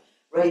about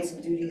rights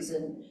and duties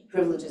and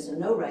privileges and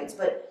no rights,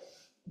 but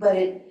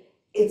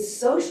it's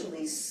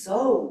socially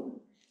so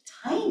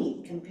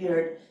tiny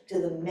compared to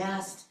the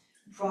massed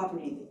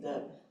property that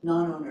the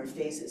non-owner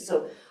faces.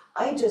 So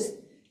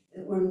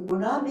we're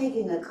not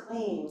making a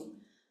claim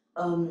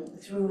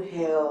through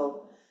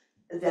Hale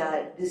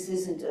that this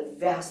isn't a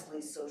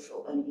vastly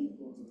social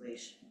unequal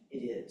relation.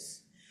 It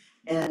is.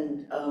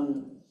 And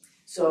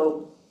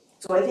so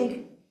I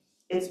think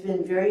it's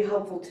been very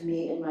helpful to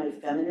me in my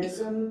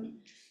feminism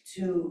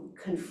to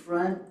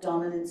confront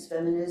dominance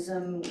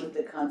feminism with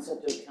the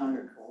concept of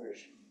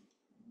counter-coercion.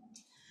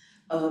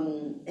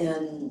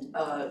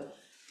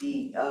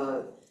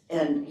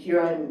 And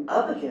here I'm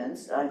up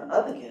against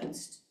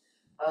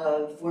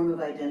a form of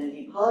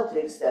identity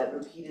politics that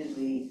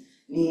repeatedly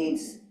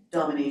needs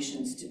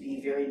dominations to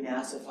be very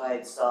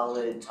massified,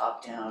 solid,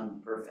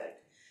 top-down,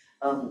 perfect.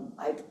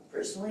 I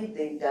personally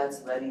think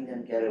that's letting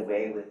them get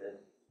away with a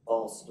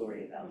false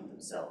story about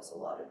themselves a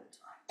lot of the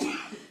time.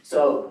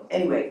 So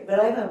anyway, but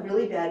I'm a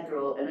really bad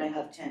girl and I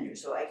have tenure,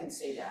 so I can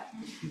say that.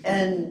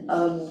 And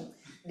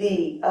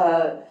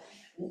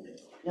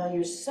now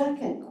your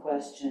second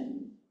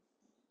question,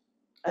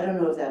 I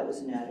don't know if that was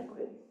an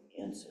adequate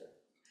answer,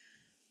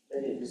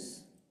 but it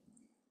is,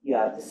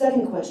 yeah, the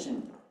second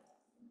question.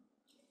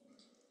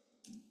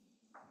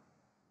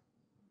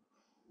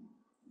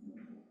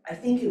 I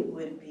think it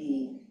would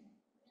be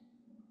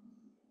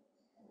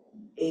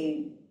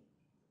a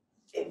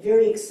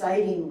very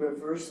exciting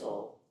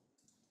reversal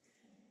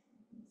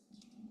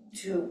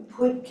to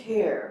put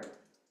care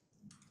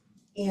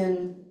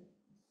in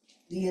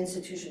the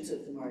institutions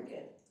of the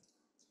market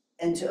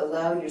and to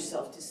allow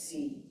yourself to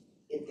see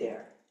it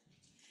there.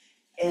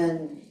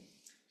 And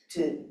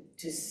to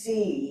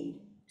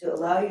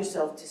allow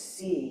yourself to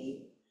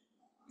see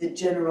the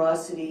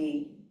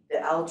generosity,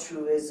 the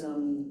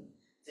altruism,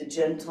 the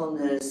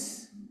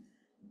gentleness,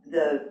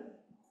 the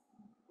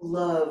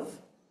love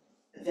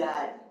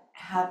that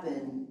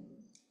happen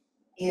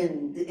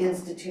in the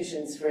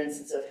institutions, for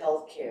instance, of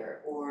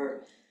healthcare,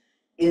 or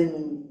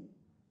in,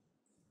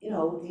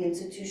 the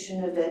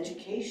institution of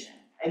education.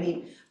 I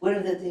mean, one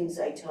of the things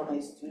I tell my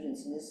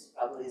students, and this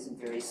probably isn't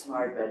very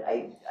smart, but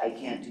I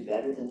can't do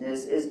better than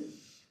this, is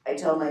I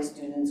tell my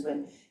students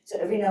so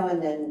every now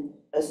and then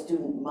a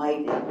student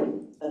might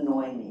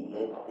annoy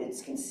me,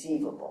 it's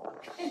conceivable.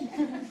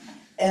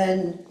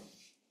 And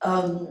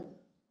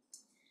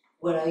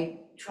what I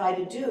try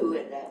to do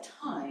at that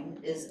time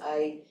is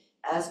I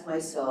ask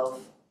myself,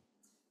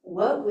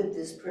 what would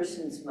this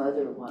person's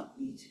mother want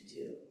me to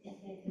do?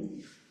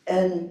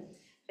 And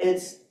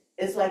it's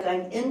like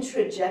I'm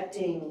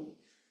introjecting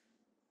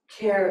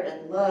care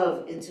and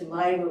love into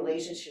my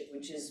relationship,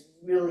 which is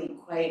really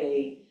quite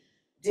a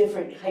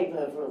different type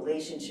of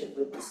relationship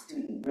with the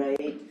student,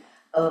 right?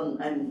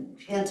 I'm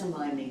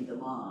pantomiming the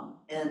mom,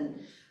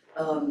 and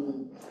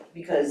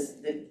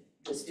because the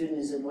student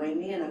is annoying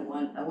me, and I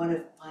want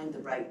to find the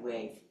right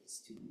way for the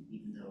student,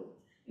 even though,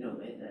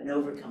 and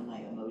overcome my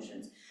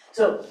emotions.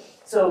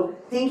 So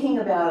thinking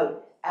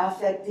about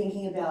affect,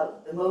 thinking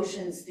about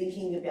emotions,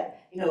 thinking about,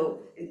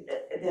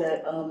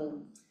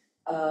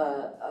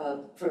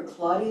 for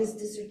Claudia's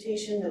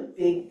dissertation, the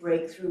big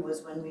breakthrough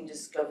was when we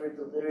discovered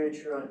the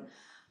literature on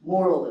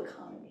moral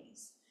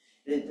economies.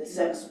 The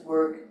sex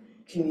work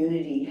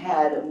community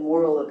had a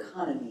moral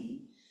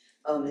economy.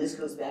 This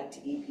goes back to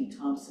E.P.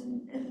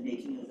 Thompson and the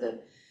making of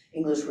the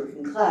English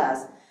working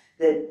class,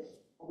 that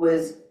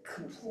was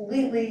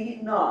completely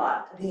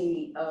not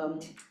the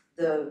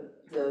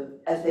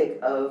ethic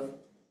of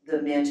the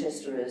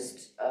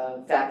Manchesterist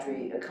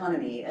factory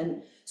economy.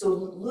 And so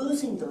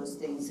losing those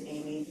things,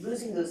 Amy,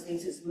 losing those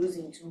things is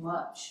losing too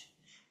much.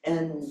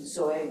 And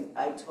so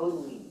I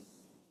totally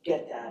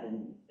get that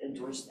and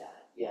endorse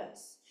that,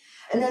 yes.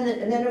 And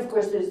then of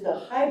course there's the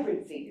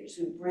hybrid figures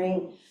who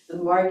bring the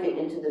market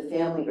into the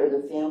family, or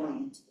the family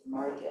into the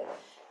market,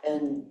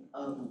 and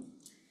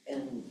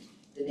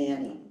the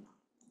nanny,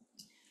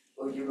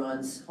 or he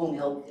runs home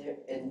health care,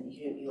 and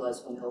he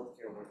loves home health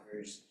care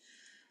workers.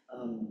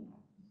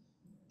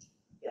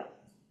 Yeah.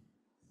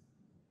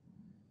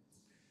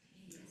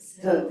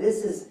 So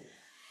this is.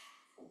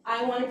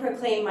 I want to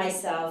proclaim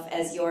myself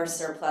as your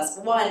surplus,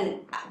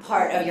 one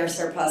part of your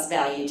surplus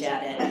value,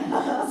 Janet.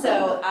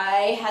 So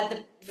I had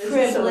the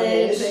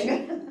privilege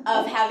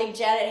of having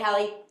Janet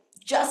Halley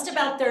just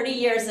about 30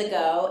 years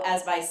ago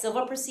as my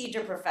civil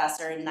procedure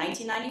professor in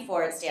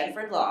 1994 at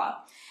Stanford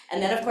Law.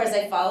 And then, of course,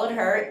 I followed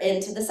her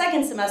into the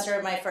second semester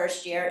of my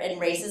first year in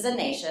Races and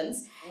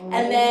Nations,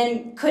 and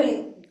then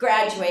couldn't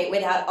graduate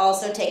without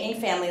also taking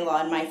family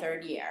law in my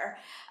third year.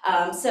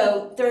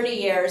 So 30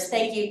 years,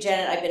 thank you,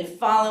 Janet. I've been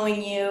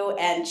following you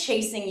and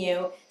chasing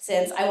you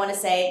since, I want to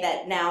say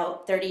that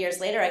now, 30 years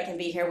later, I can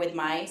be here with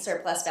my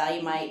surplus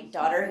value, my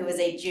daughter, who is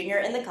a junior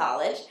in the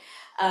college.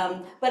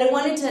 But I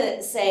wanted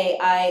to say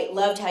I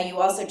loved how you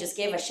also just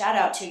gave a shout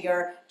out to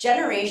your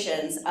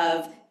generations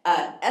of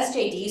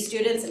SJD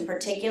students in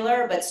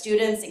particular, but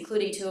students,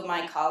 including two of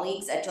my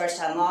colleagues at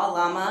Georgetown Law,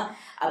 Lama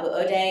Abu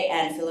Ode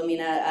and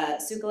Philomena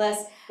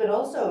Tsoukalos. But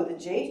also the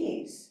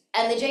JDs.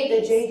 And the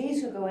JDs. The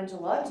JDs who go into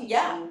law teaching.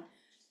 Yeah.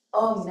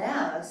 En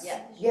masse.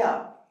 Yeah.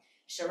 Yeah.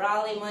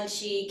 Shirali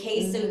Munshi,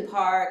 Kay-Soo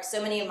Park,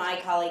 so many of my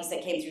colleagues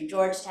that came through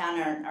Georgetown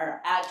or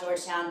are at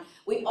Georgetown,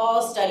 we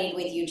all studied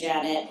with you,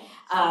 Janet,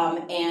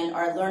 and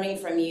are learning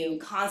from you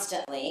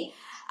constantly.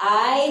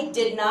 I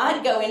did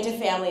not go into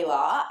family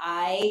law.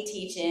 I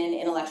teach in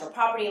intellectual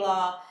property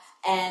law,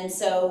 and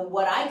so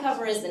what I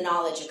cover is the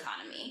knowledge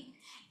economy.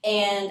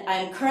 And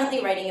I'm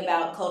currently writing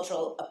about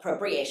cultural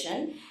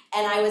appropriation,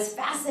 and I was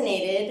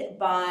fascinated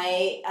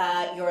by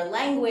your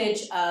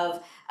language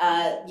of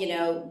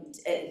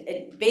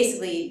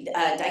basically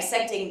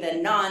dissecting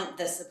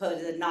the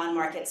supposed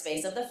non-market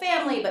space of the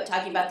family, but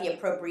talking about the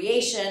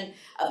appropriation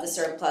of the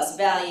surplus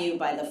value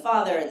by the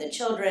father, the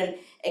children,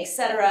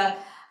 etc.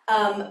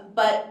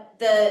 But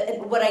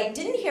what I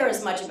didn't hear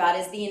as much about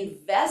is the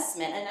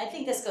investment, and I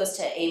think this goes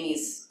to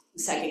Amy's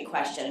second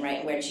question,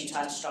 right, which you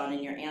touched on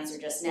in your answer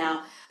just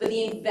now, but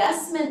the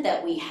investment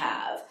that we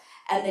have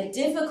and the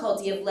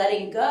difficulty of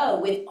letting go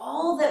with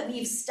all that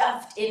we've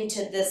stuffed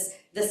into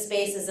the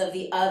spaces of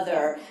the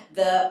other,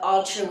 the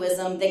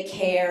altruism, the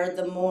care,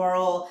 the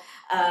moral,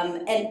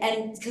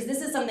 and because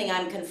this is something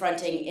I'm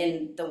confronting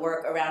in the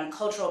work around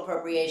cultural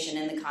appropriation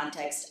in the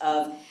context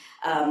of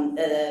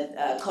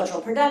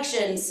cultural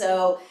production.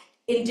 So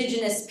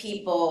indigenous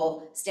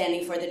people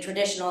standing for the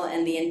traditional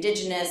and the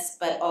indigenous,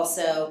 but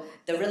also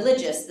the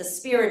religious, the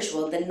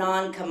spiritual, the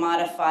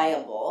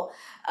non-commodifiable,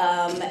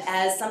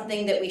 as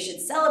something that we should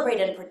celebrate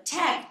and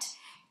protect,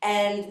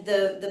 and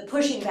the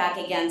pushing back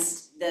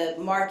against the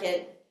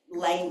market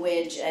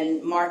language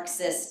and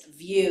Marxist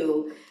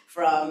view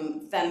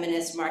from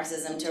feminist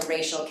Marxism to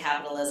racial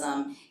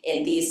capitalism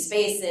in these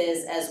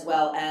spaces, as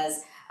well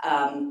as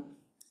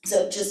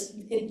so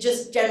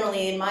just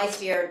generally in my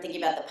sphere,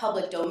 thinking about the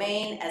public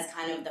domain as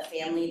kind of the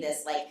family,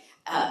 this like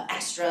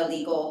extra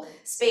legal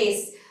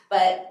space.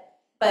 But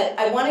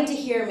I wanted to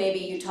hear maybe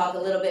you talk a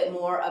little bit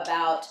more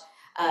about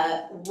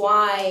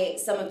why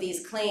some of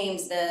these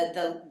claims,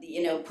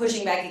 the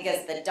pushing back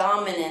against the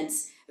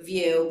dominance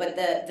view, but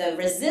the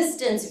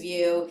resistance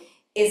view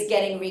is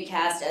getting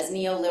recast as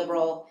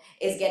neoliberal,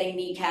 is getting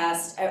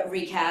recast, at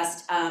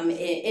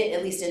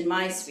least in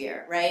my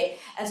sphere, right?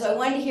 And so I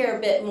wanted to hear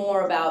a bit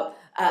more about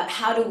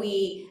how do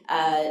we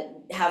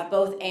have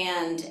both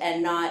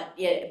and not,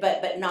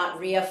 but not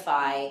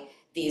reify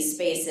these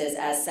spaces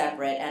as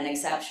separate and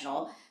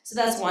exceptional. So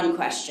that's one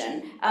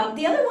question.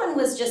 The other one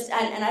was just,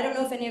 and I don't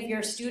know if any of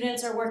your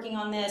students are working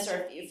on this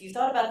or if you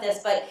thought about this,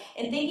 but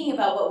in thinking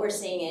about what we're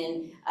seeing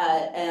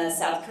in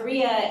South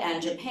Korea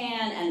and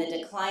Japan and the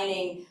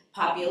declining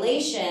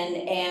population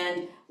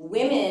and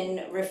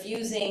women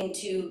refusing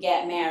to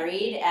get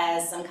married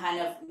as some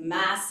kind of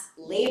mass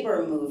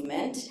labor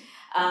movement.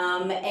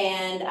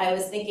 And I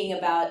was thinking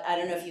about, I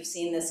don't know if you've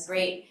seen this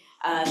great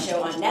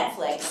show on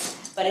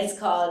Netflix, but it's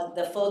called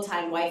The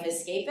Full-Time Wife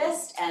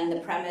Escapist, and the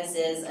premise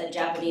is a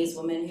Japanese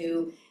woman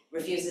who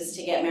refuses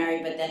to get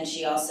married, but then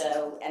she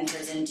also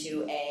enters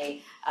into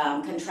a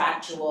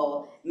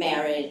contractual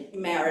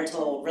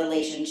marital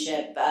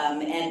relationship,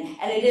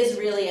 and it is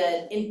really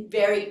a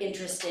very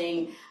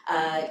interesting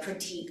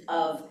critique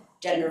of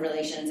gender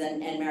relations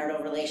and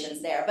marital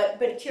relations there.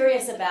 But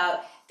curious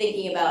about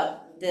thinking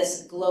about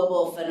this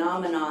global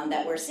phenomenon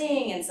that we're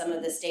seeing in some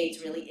of the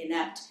states, really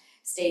inept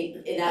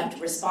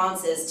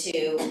responses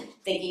to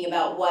thinking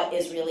about what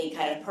is really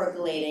kind of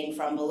percolating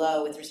from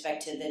below with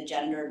respect to the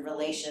gendered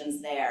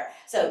relations there.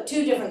 So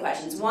two different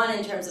questions. One,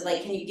 in terms of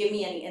like, can you give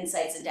me any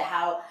insights into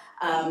how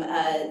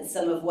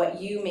some of what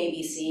you may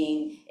be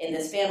seeing in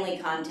this family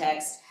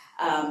context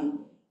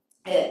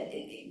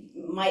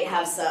might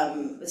have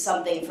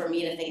something for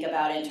me to think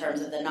about in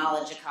terms of the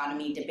knowledge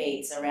economy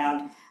debates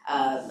around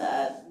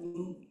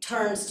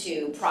turns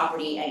to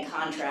property and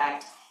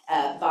contract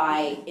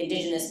by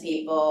indigenous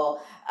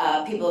people,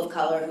 people of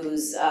color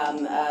whose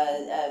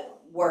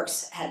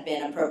works had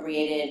been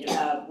appropriated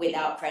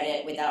without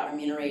credit, without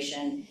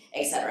remuneration,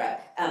 etc.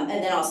 And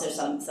then also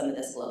some of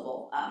this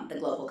the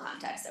global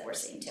context that we're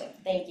seeing too.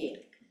 Thank you.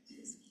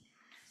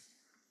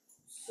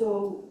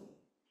 So,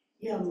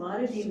 yeah,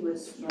 Monady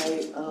was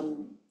my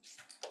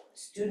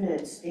student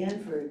at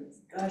Stanford,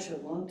 gosh, a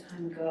long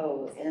time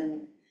ago,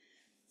 and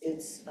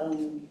it's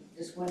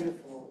just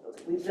wonderful.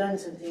 We've done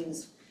some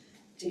things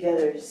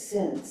together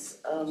since.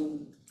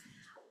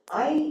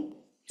 I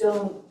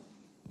don't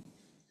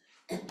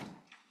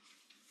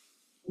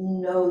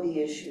know the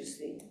issues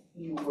that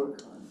you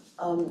work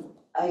on.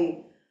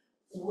 I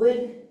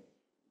would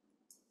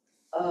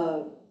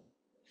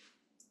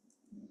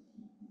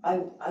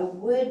I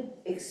would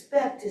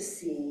expect to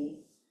see,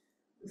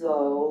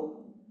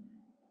 though,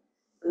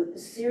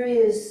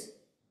 serious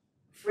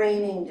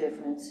framing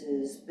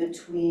differences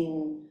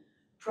between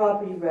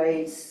property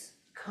rights,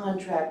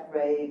 contract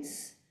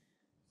rights,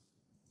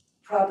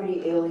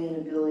 property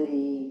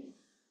alienability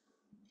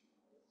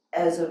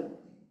as a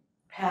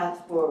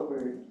path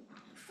forward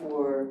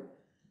for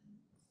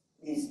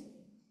these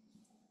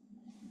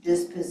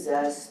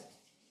dispossessed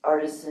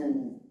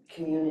artisan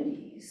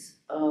communities.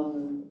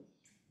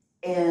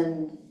 And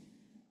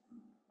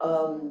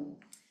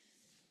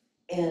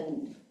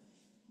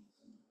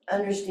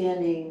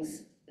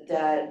understandings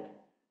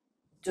that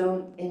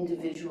don't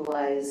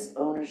individualize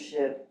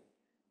ownership,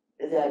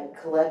 that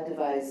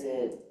collectivize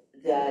it,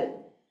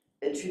 that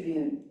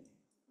attribute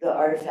the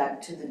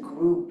artifact to the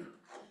group,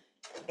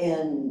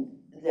 and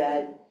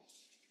that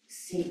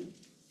seek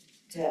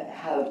to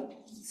have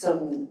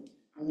some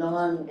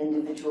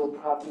non-individual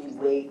property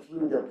way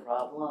through the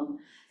problem.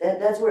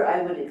 That's where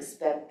I would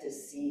expect to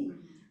see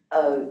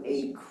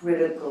a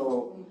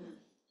critical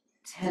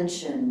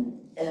tension,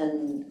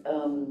 and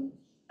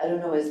I don't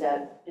know, is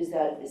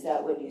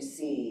that what you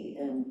see?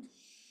 And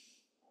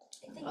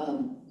I think,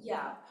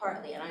 yeah,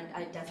 partly, and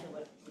I definitely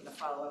would want to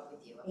follow up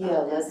with you about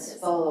yeah, this, let's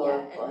 'cause- follow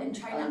yeah, up and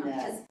try on to,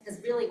 that.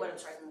 because really what I'm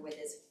struggling with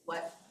is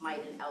what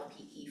might an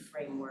LPE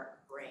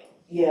framework bring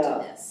Yeah. to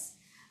this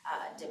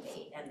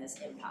debate and this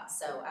impasse.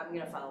 So I'm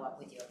gonna follow up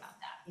with you about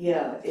that.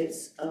 Yeah,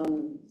 it's,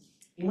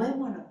 you might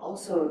want to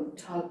also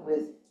talk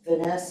with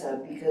Vanessa,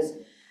 because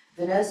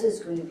Vanessa is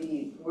going to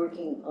be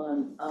working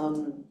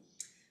on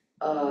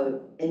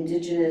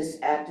indigenous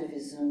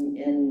activism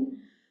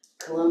in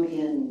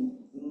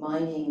Colombian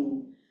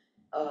mining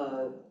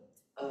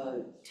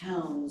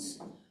towns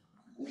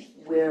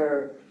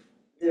where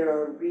there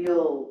are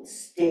real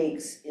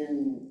stakes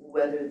in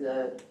whether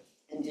the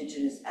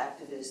indigenous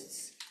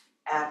activists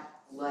act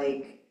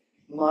like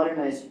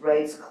modernized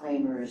rights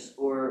claimers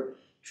or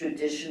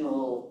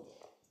traditional,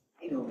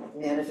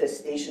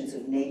 manifestations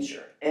of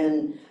nature.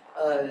 And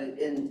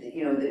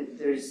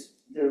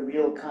there are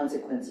real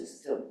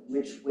consequences to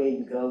which way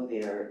you go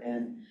there,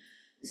 and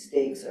the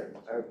stakes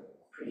are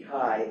pretty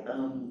high.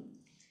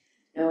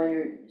 Now, on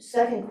your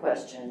second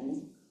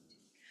question,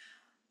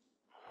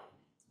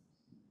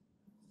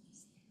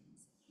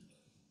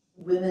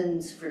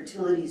 women's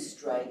fertility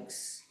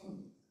strikes,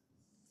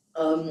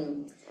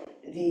 the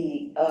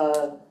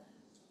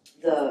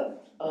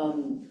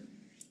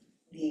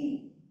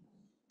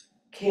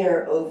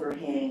care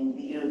overhang,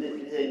 the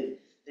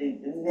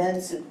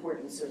immense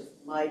importance of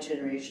my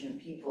generation of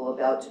people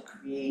about to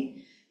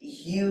create a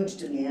huge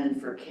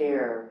demand for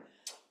care.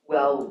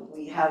 Well,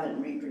 we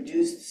haven't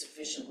reproduced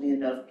sufficiently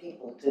enough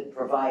people to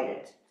provide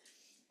it.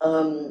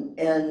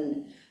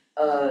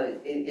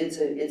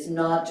 It's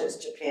not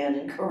just Japan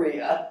and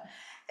Korea,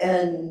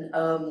 and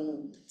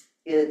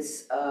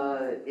it's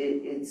a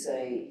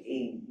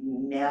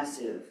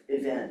massive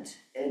event,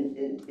 and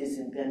it is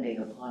impending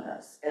upon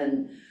us.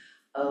 And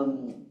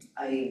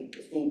I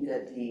think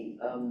that the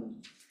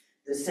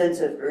sense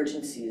of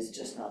urgency is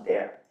just not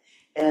there.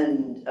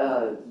 And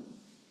I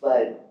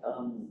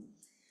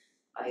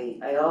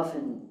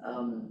often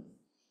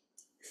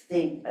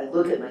I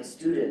look at my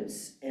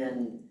students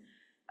and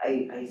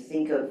I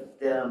think of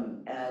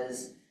them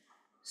as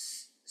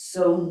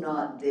so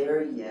not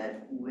there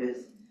yet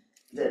with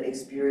the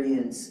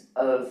experience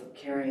of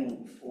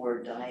caring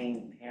for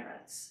dying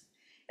parents,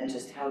 and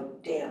just how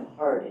damn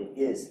hard it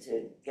is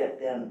to get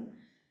them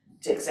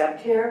to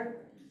accept care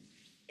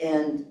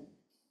and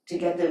to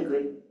get them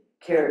good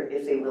care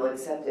if they will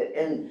accept it.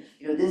 And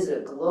this is a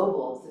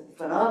global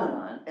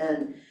phenomenon,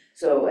 and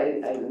so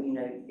it's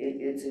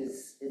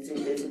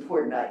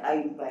important.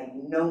 I by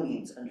no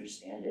means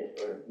understand it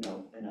or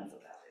know enough about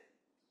it.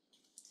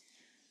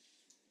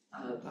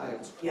 Hi.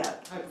 Yeah.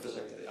 Hi,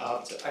 Professor.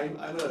 So I'm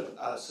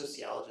a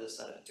sociologist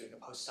and I'm doing a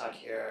postdoc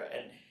here,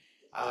 and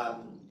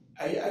I'm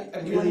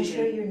Do you want really to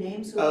share your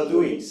name? So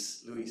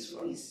Luis from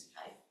Luis.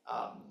 Hi.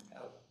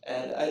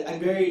 and I'm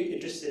very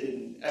interested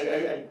in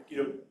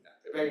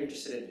very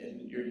interested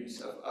in your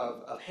use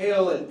of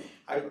Hale, and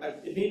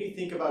it made me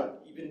think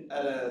about, even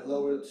at a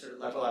lower sort of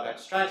level of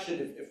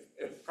abstraction,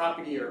 if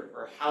property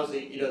or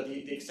housing,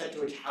 the extent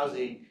to which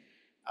housing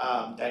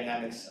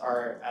dynamics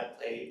are at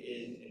play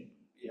in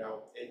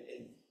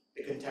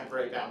the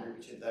contemporary boundary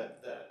between the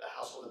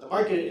household and the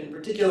market. In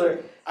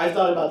particular, I've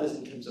thought about this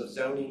in terms of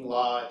zoning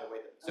law and the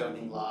way that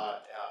zoning law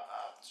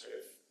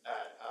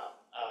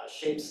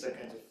shapes the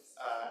kinds of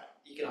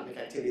economic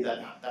activity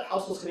that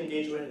households can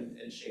engage with,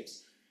 and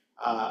shapes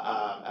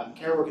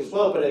care work as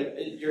well.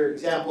 But your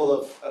example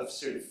of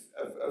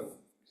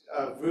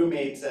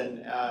roommates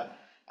and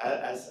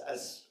as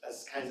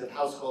kinds of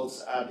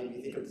households made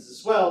me think of this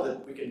as well,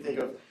 that we can think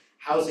of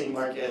housing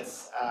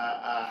markets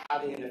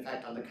having an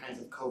effect on the kinds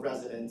of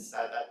co-residence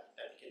that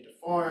begin to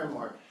form.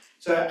 Or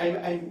so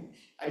I'm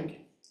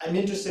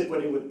interested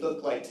what it would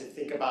look like to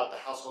think about the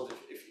household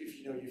if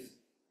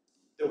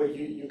the way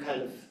you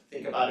kind of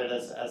think about it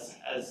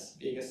as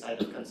being a site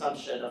of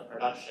consumption, of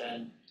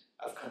production,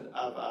 of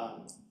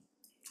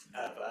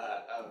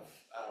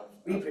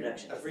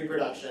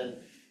reproduction.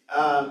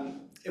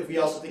 If we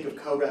also think of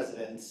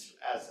co-residence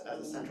as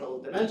a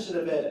central dimension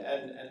of it,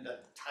 and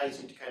that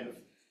ties you to kind of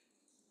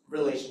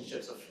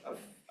relationships of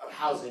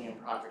housing and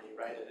property,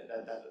 right? And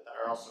that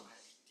are also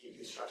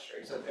deeply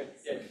structured. So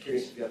I'm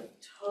curious if you have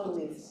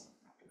Totally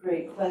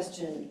great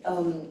question.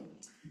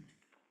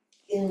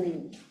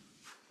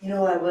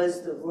 I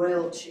was the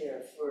Royal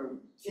Chair for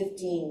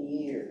 15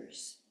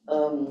 years.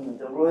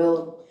 The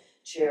Royal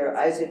Chair,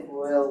 Isaac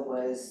Royal,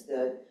 was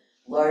the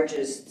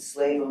largest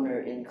slave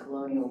owner in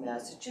colonial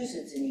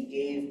Massachusetts, and he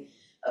gave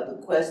a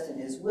bequest in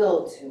his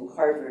will to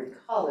Harvard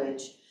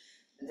College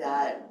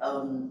that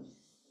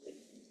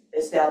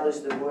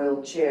established the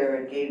Royal Chair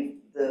and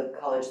gave the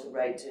college the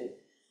right to,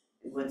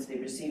 once they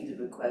received the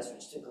bequest,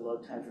 which took a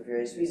long time for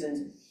various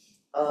reasons,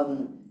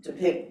 to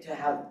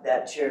have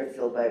that chair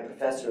filled by a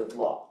professor of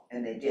law,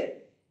 and they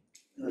did.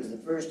 He was the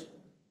first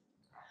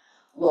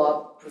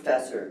law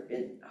professor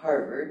at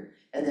Harvard,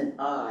 and then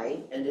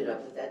I ended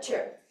up with that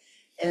chair.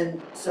 And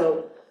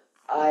so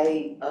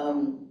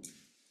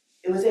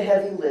it was a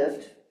heavy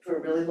lift for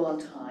a really long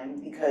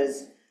time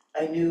because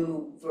I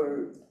knew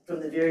from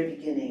the very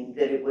beginning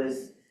that it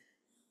was,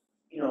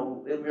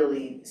 a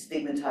really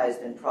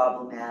stigmatized and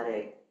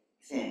problematic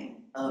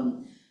thing.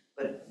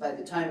 But by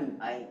the time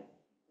I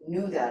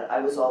knew that, I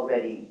was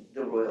already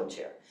the royal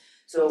chair.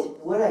 So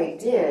what I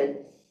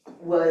did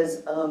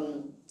was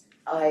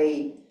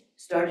I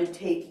started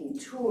taking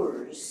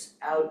tours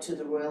out to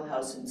the Royal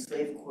House and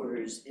Slave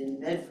Quarters in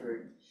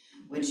Medford,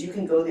 which you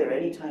can go there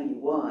anytime you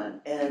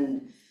want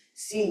and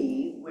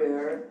see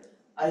where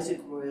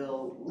Isaac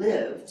Royal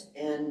lived,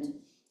 and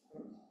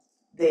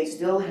they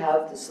still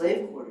have the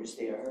slave quarters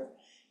there,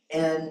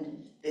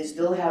 and they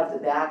still have the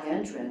back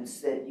entrance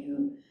that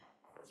you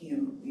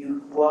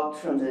walked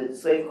from the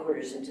slave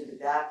quarters into the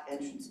back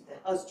entrance of the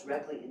house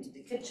directly into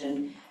the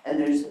kitchen, and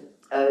there's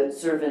a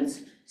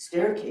servant's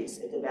staircase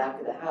at the back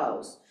of the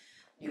house.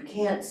 You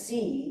can't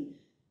see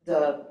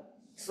the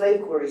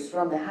slave quarters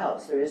from the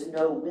house. There is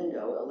no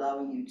window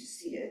allowing you to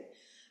see it.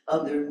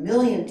 There are a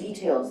million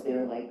details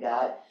there like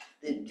that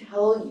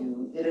tell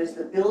you that it's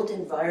the built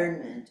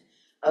environment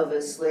of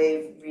a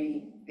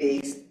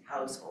slavery-based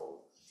household.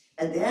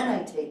 And then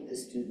I take the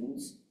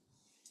students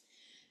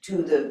to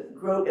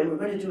and we're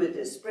going to do it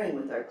this spring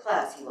with our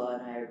class, Hila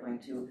and I are going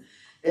to,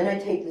 then I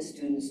take the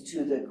students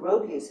to the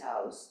Gropius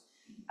house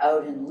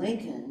out in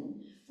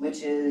Lincoln,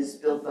 which is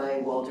built by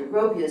Walter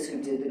Gropius,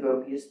 who did the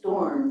Gropius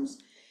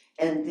dorms.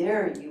 And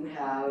there you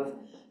have,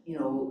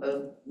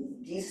 a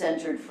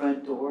decentered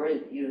front door.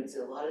 It's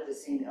a lot of the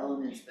same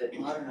elements, but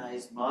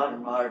modernized,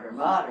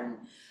 modern.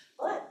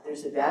 But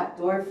there's a back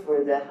door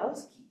for the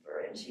housekeeper,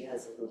 and she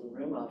has a little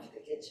room off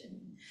the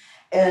kitchen.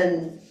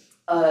 And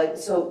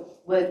so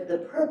what the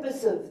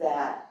purpose of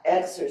that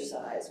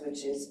exercise,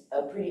 which is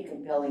a pretty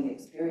compelling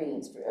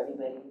experience for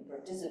everybody who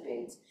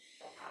participates,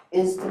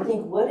 is to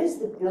think, what is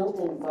the built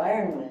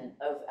environment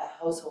of a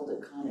household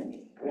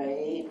economy,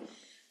 right?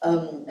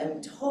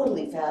 I'm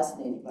totally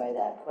fascinated by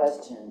that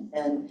question,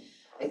 and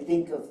I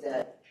think of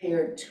that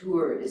paired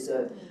tour as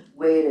a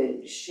way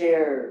to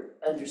share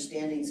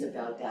understandings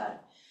about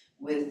that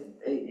with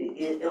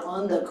it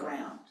on the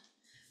ground.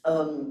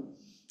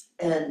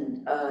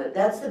 And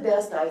that's the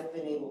best I've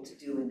been able to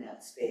do in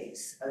that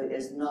space,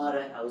 as not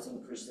a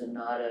housing person,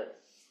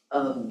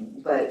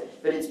 but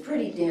it's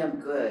pretty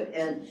damn good.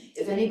 And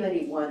if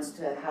anybody wants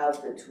to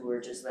have the tour,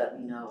 just let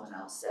me know and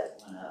I'll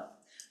set one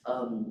up.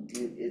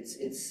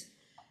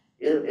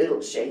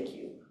 It'll shake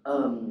you.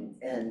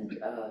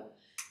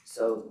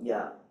 So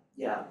yeah.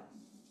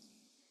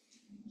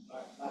 All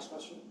right, last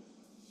question.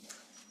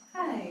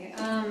 Hi,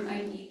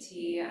 I'm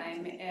E.T.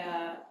 I'm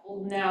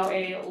now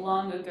a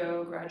long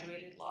ago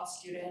graduated law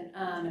student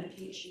and a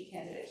PhD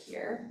candidate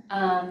here.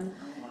 And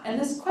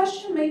this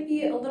question might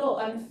be a little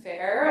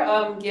unfair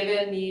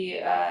given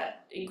the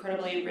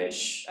incredibly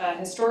rich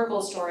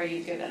historical story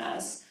you've given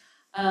us.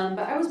 But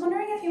I was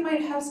wondering if you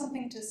might have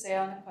something to say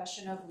on the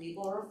question of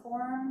legal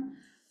reform,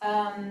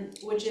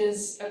 which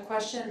is a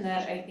question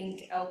that I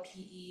think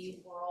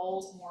LPE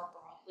world more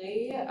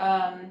broadly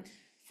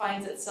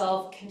finds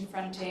itself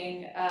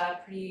confronting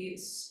pretty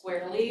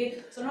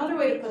squarely. So another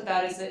way to put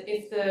that is that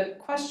if the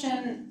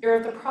question, or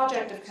if the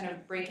project of kind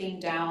of breaking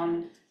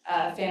down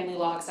family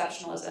law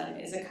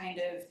exceptionalism is a kind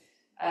of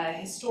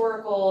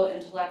historical,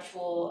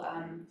 intellectual,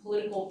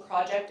 political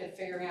project of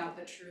figuring out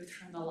the truth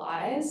from the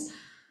lies,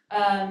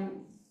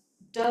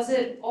 does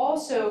it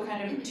also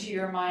kind of, to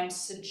your mind,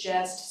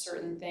 suggest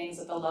certain things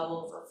at the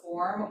level of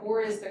reform,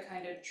 or is the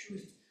kind of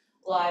truth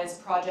lies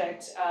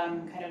project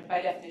kind of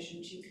by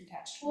definition too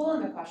contextual,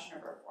 and the question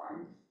of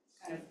reform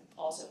kind of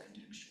also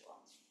contextual?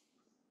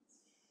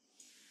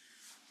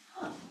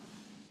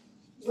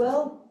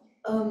 Well,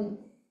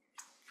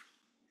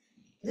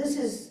 this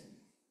is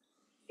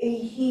a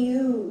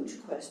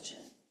huge question,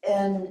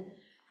 and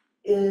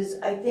is,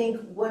 I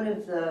think, one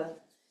of the,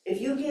 if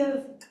you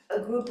give a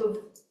group of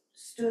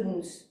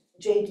students,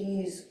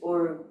 JDs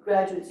or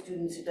graduate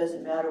students, it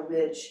doesn't matter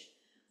which,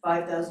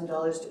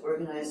 $5,000 to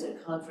organize a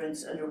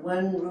conference under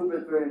one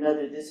rubric or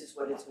another, this is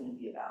what it's going to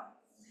be about.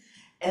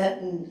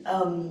 And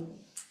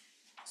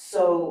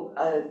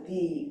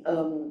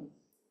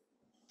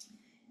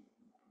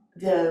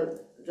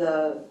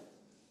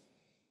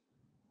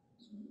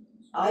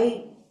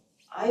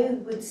I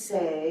would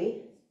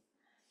say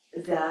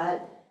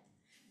that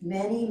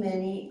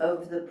many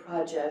of the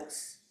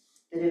projects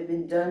that have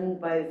been done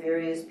by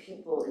various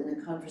people in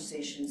the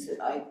conversations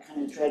that I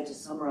kind of tried to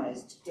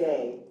summarize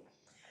today,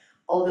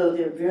 although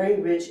they're very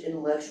rich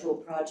intellectual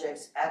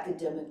projects,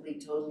 academically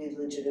totally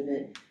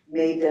legitimate,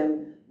 made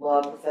them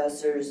law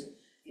professors,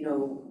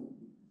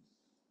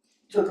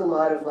 took a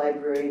lot of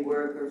library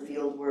work or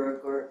field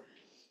work or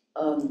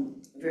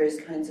various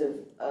kinds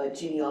of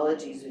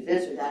genealogies or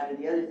this or that or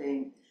the other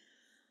thing,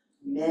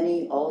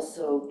 many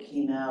also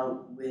came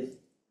out with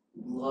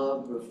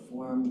law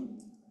reform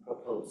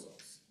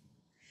proposals.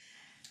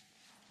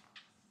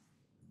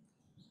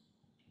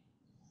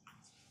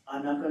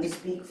 I'm not going to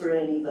speak for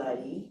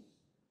anybody,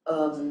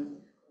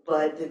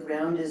 but the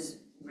ground is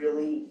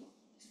really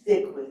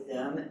thick with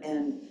them,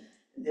 and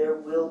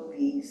there will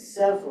be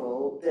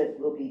several that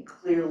will be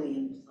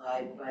clearly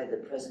implied by the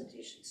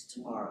presentations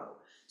tomorrow.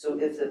 So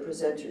if the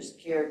presenters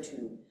care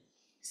to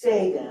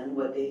say then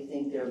what they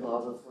think their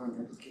law reform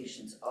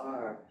implications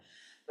are,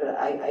 but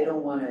I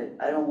don't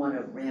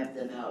wanna ramp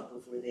them out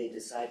before they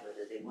decide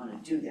whether they wanna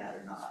do that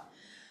or not.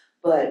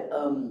 But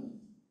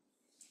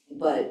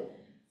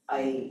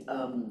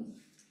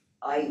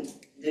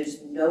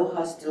there's no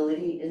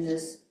hostility in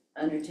this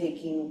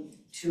undertaking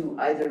to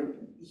either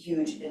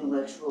huge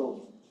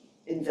intellectual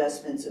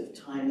investments of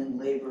time and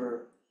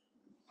labor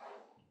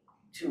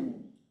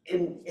to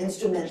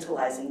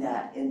instrumentalizing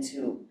that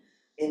into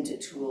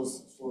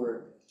tools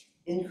for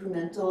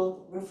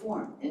incremental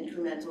reform,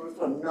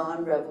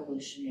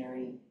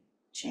 non-revolutionary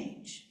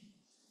change.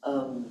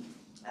 I'm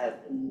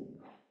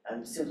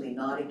simply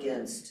not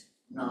against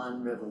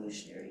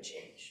non-revolutionary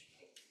change.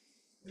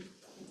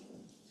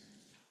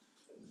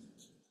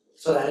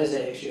 So that is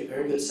actually a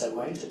very good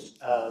segue to,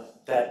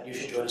 that you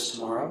should join us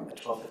tomorrow at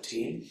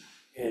 12:15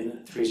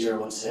 in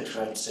 3016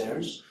 right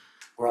upstairs.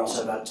 We're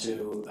also about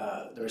to,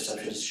 the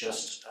reception is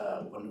just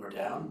one door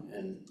down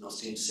in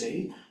Milstein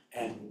C.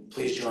 And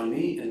please join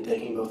me in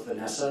thanking both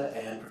Vanessa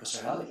and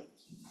Professor Halley.